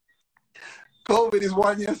 COVID is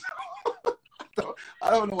 1 year old. I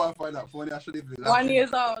don't know why I find that funny. I shouldn't be laughing. 1 year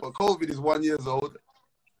old. But COVID is 1 year old.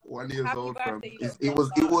 1 year old. Birthday, it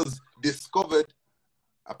was discovered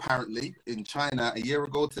apparently in China a year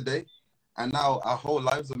ago today, and now our whole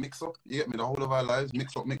lives are mixed up. You get me? The whole of our lives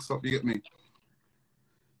mix up. You get me?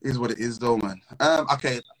 Is what it is, though, man.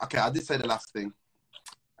 Okay. I did say the last thing.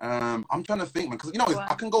 I'm trying to think, man, because you know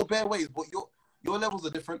I can go bare ways, but your levels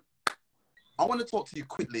are different. I want to talk to you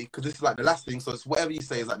quickly because this is like the last thing. So it's whatever you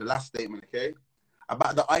say is like the last statement, okay?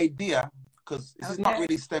 About the idea, because this is not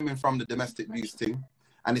really stemming from the domestic abuse thing,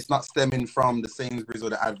 and it's not stemming from the Sainsbury's or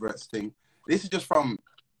the adverts thing. This is just from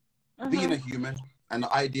being a human and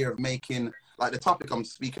the idea of making, like the topic I'm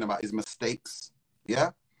speaking about is mistakes.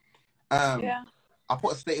 Yeah. I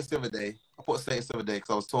put a status the other day because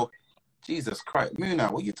I was talking. Jesus Christ, Muna,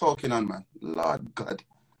 what are you talking on, man? Lord God,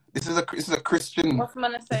 this is a Christian. What's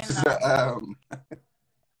Muna saying now?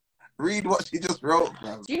 Read what she just wrote,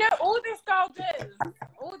 man. Do you know all this girl does?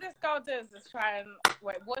 All this girl does is try and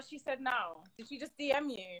wait. What she said now? Did she just DM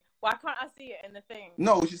you? Why can't I see it in the thing?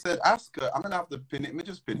 No, she said ask her. I'm gonna have to pin it. Let me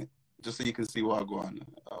just pin it, just so you can see what I go on.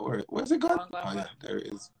 Where's it gone? Oh yeah, there it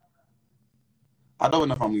is. I don't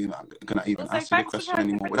know if I'm gonna even answer the question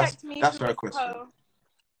anymore. But that's her question.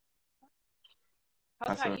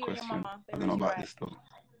 That's her question. I don't know about this though.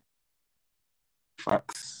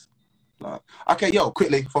 Facts. Okay, yo,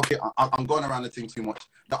 quickly, fuck it. I'm going around the thing too much.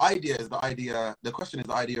 The question is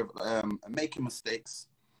the idea of making mistakes.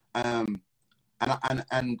 And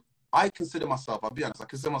I consider myself, I'll be honest, I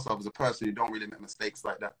consider myself as a person who don't really make mistakes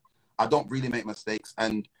like that. I don't really make mistakes.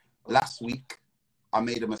 And last week, I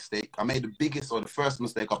made a mistake. I made the biggest or the first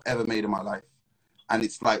mistake I've ever made in my life. And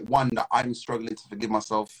it's like one that I'm struggling to forgive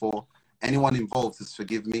myself for. Anyone involved has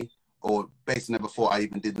forgive me, or basically never thought I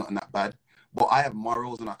even did nothing that bad. But I have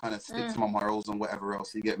morals and I kind of stick to my morals and whatever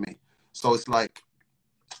else, you get me? So it's like,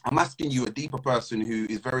 I'm asking you, a deeper person who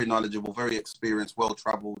is very knowledgeable, very experienced,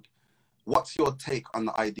 well-traveled. What's your take on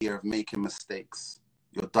the idea of making mistakes?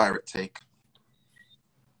 Your direct take.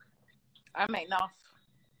 I make enough.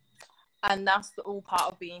 And that's all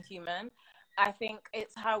part of being human. I think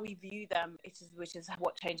it's how we view them, which is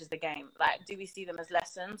what changes the game. Like, do we see them as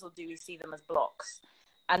lessons or do we see them as blocks?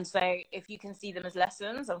 And so if you can see them as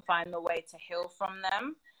lessons and find the way to heal from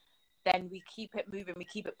them, then we keep it moving, we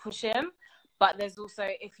keep it pushing. But there's also,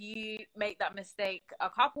 if you make that mistake a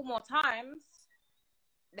couple more times,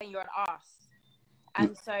 then you're an arse.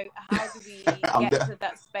 And so how do we get to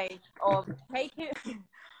that space of taking...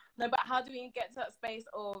 No, but how do we get to that space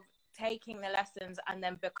of taking the lessons and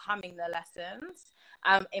then becoming the lessons,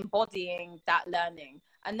 embodying that learning?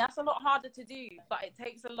 And that's a lot harder to do, but it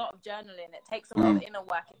takes a lot of journaling. It takes a lot of inner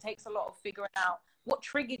work. It takes a lot of figuring out what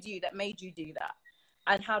triggered you that made you do that.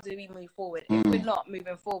 and how do we move forward? If we're not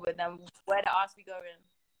moving forward, then where the arse we going?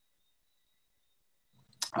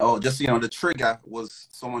 Oh, just, you know, the trigger was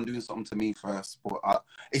someone doing something to me first, but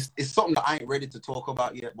it's something that I ain't ready to talk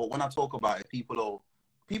about yet. But when I talk about it, people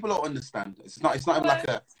don't understand. It's not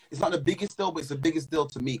like it's not the biggest deal, but it's the biggest deal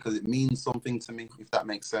to me because it means something to me, if that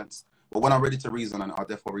makes sense. But when I'm ready to reason on it, I'll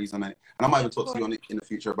definitely reason on it, and I might even talk to you on it in the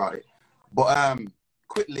future about it. But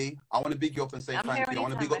quickly, I want to big you up and say thank you. I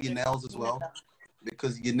want to big up your nails as well,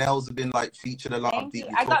 because your nails have been like featured a lot. Thank you.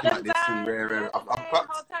 You're I got talking them like this and back. rare.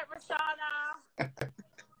 Hold tight, Rashana.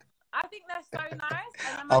 I think they're so nice.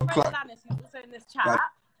 And then my friend Lannis, who's also in this chat,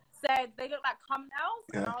 said they look like cum nails.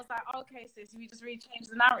 And I was like, okay, sis, we just really changed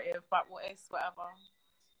the narrative, but whatever.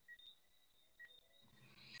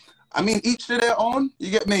 I mean, each to their own.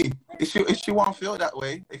 You get me? If you want to feel that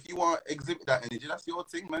way, if you want to exhibit that energy, that's your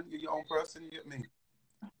thing, man. You're your own person. You get me?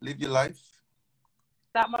 Live your life.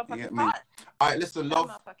 That motherfucking part. All right, listen, love.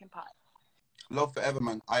 That motherfucking part. Love forever,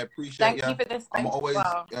 man. I appreciate you. Thank you for this. I'm always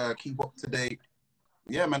keep up to date.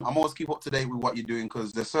 Yeah, man. I'm always keep up to date with what you're doing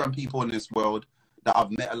because there's certain people in this world that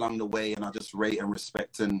I've met along the way and I just rate and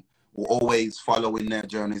respect and will always follow in their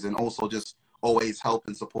journeys and also just always help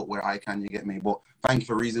and support where I can, you get me? But thank you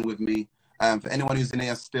for reasoning with me. For anyone who's in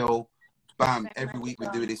here still, bam, every week we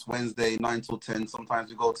do this Wednesday, 9 till 10. Sometimes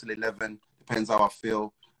we go till 11. Depends how I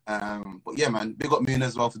feel. But yeah, man, big up Moon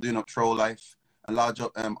as well for doing up Troll Life. And large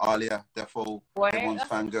up Alia, therefore everyone's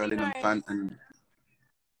fangirling and fan and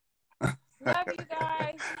love you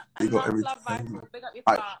guys. Big up everything. Big up your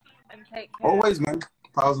part and take care. Always, man.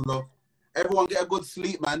 Powers and love. Everyone get a good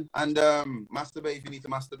sleep, man. And masturbate if you need to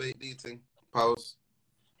masturbate. Do your thing. Pause.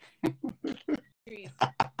 Peace.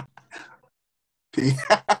 Peace.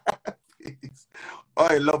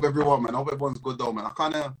 I love everyone, man. I hope everyone's good though, man. I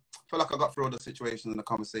kind of feel like I got through all the situations and the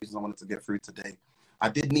conversations I wanted to get through today. I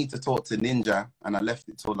did need to talk to Ninja and I left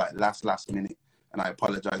it till like last minute. And I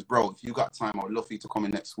apologize. Bro, if you got time, I would love for you to come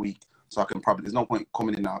in next week. So I can probably, there's no point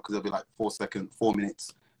coming in now because it'll be like 4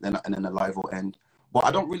 minutes, and then the live will end. But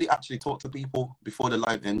I don't really actually talk to people before the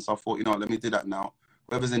live ends. So I thought, you know, let me do that now.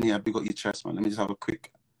 Whoever's in here, big up your chest, man. Let me just have a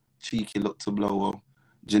quick cheeky look to blow up.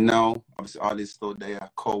 Janelle, obviously Ali's still there.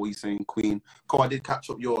 Cole, he's saying Queen. Cole, I did catch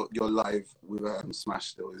up your live with Smash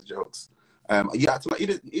still, his jokes. Yeah, he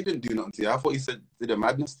didn't do nothing to you. I thought he said did a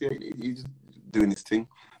madness to you. He just doing his thing.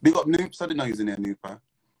 Big up Noops. I didn't know he was in there, Nooper.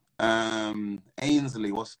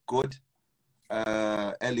 Ainsley, what's good?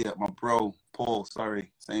 Elliot, my bro. Paul,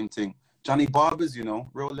 sorry, same thing. Johnny Barbers, you know,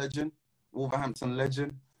 real legend. Wolverhampton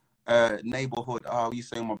legend. Neighborhood, how are you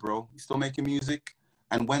saying, my bro? You still making music?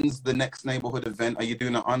 And when's the next neighborhood event? Are you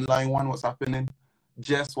doing an online one? What's happening?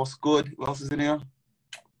 Jess, what's good? Who else is in here?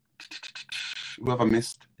 Whoever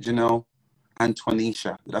missed? Janelle and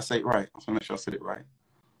Twanisha. Did I say it right? I just want to make sure I said it right.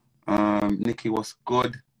 Nikki, what's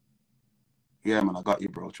good? Yeah, man, I got you,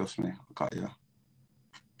 bro. Trust me. I got you.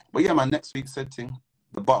 But yeah, man, next week said thing.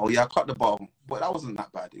 The bottle. Yeah, I cut the bottle. But that wasn't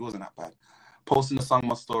that bad. It wasn't that bad. Posting the song,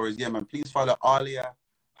 my stories. Yeah, man, please follow Alia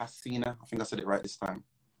Hasina. I think I said it right this time.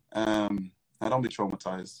 Now, don't be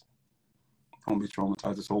traumatized. Don't be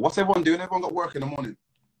traumatized at all. What's everyone doing? Everyone got work in the morning.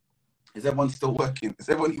 Is everyone still working? Is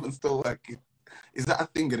everyone even still working? Is that a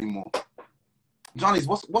thing anymore? Johnny's,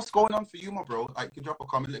 what's going on for you, my bro? Like, you can drop a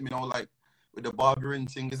comment, let me know, like, with the barbering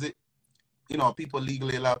thing. Is it, you know, are people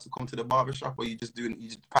legally allowed to come to the barber shop, or you just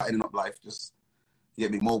patterning up life, just, you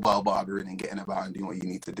get me, mobile barbering and getting about and doing what you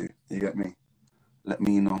need to do? You get me? Let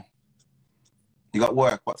me know. You got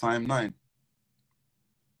work, what time? 9?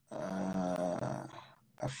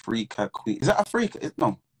 Africa Queen. Is that Africa?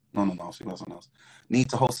 No. See something else. Need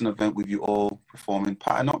to host an event with you all performing.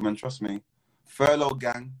 Pattern up, man. Trust me. Furlough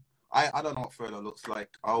gang. I don't know what furlough looks like.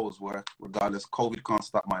 I always work regardless. COVID can't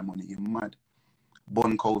stop my money. You're mad.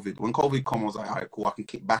 Born COVID. When COVID come, I was like, all right, cool. I can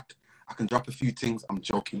kick back. I can drop a few things. I'm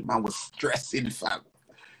joking. Man was stressing, fam.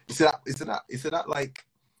 You see that like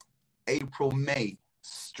April, May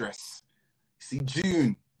stress. You see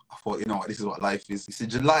June. I thought, you know what, this is what life is. You see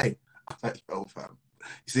July. I was like, yo, fam.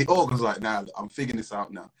 You see August, like, nah, I'm figuring this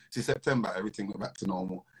out now. You see September, everything went back to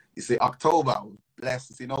normal. You see October, blessed.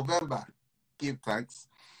 You see November, give thanks.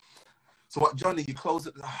 So what, Johnny, you close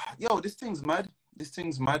it. Yo, this thing's mad.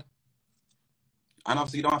 And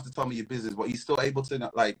obviously you don't have to tell me your business, but you're still able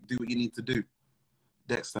to, like, do what you need to do.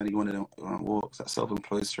 Dexter, you want to walks, that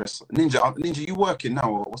self-employed stress. Ninja, you working now,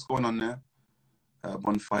 or what's going on there?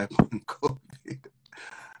 Bonfire COVID.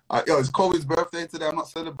 Yo, it's Kobe's birthday today. I'm not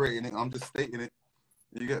celebrating it. I'm just stating it.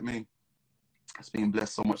 You get me? It's been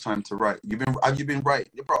blessed so much time to write. Have you been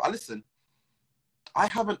writing? Bro, listen. I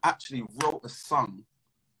haven't actually wrote a song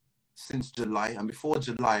since July. And before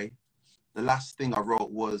July, the last thing I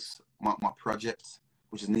wrote was my project.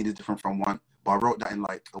 which is needed different from want. But I wrote that in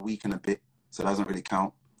like a week and a bit, so it doesn't really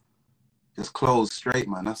count. Just close straight,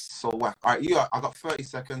 man. That's so whack. All right, I got 30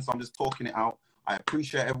 seconds, so I'm just talking it out. I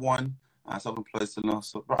appreciate everyone. Self-employed to know.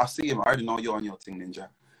 So, but I see him. I already know you're on your thing, Ninja.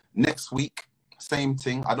 Next week, same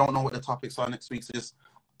thing. I don't know what the topics are next week, so just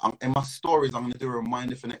in my stories, I'm going to do a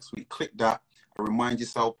reminder for next week. Click that and remind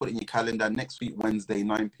yourself. Put it in your calendar. Next week, Wednesday,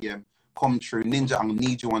 9 p.m. Come true. Ninja, I'm going to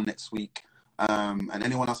need you on next week. And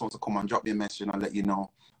anyone else wants to come on, drop me a message and I'll let you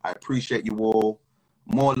know. I appreciate you all.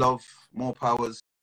 More love, more powers.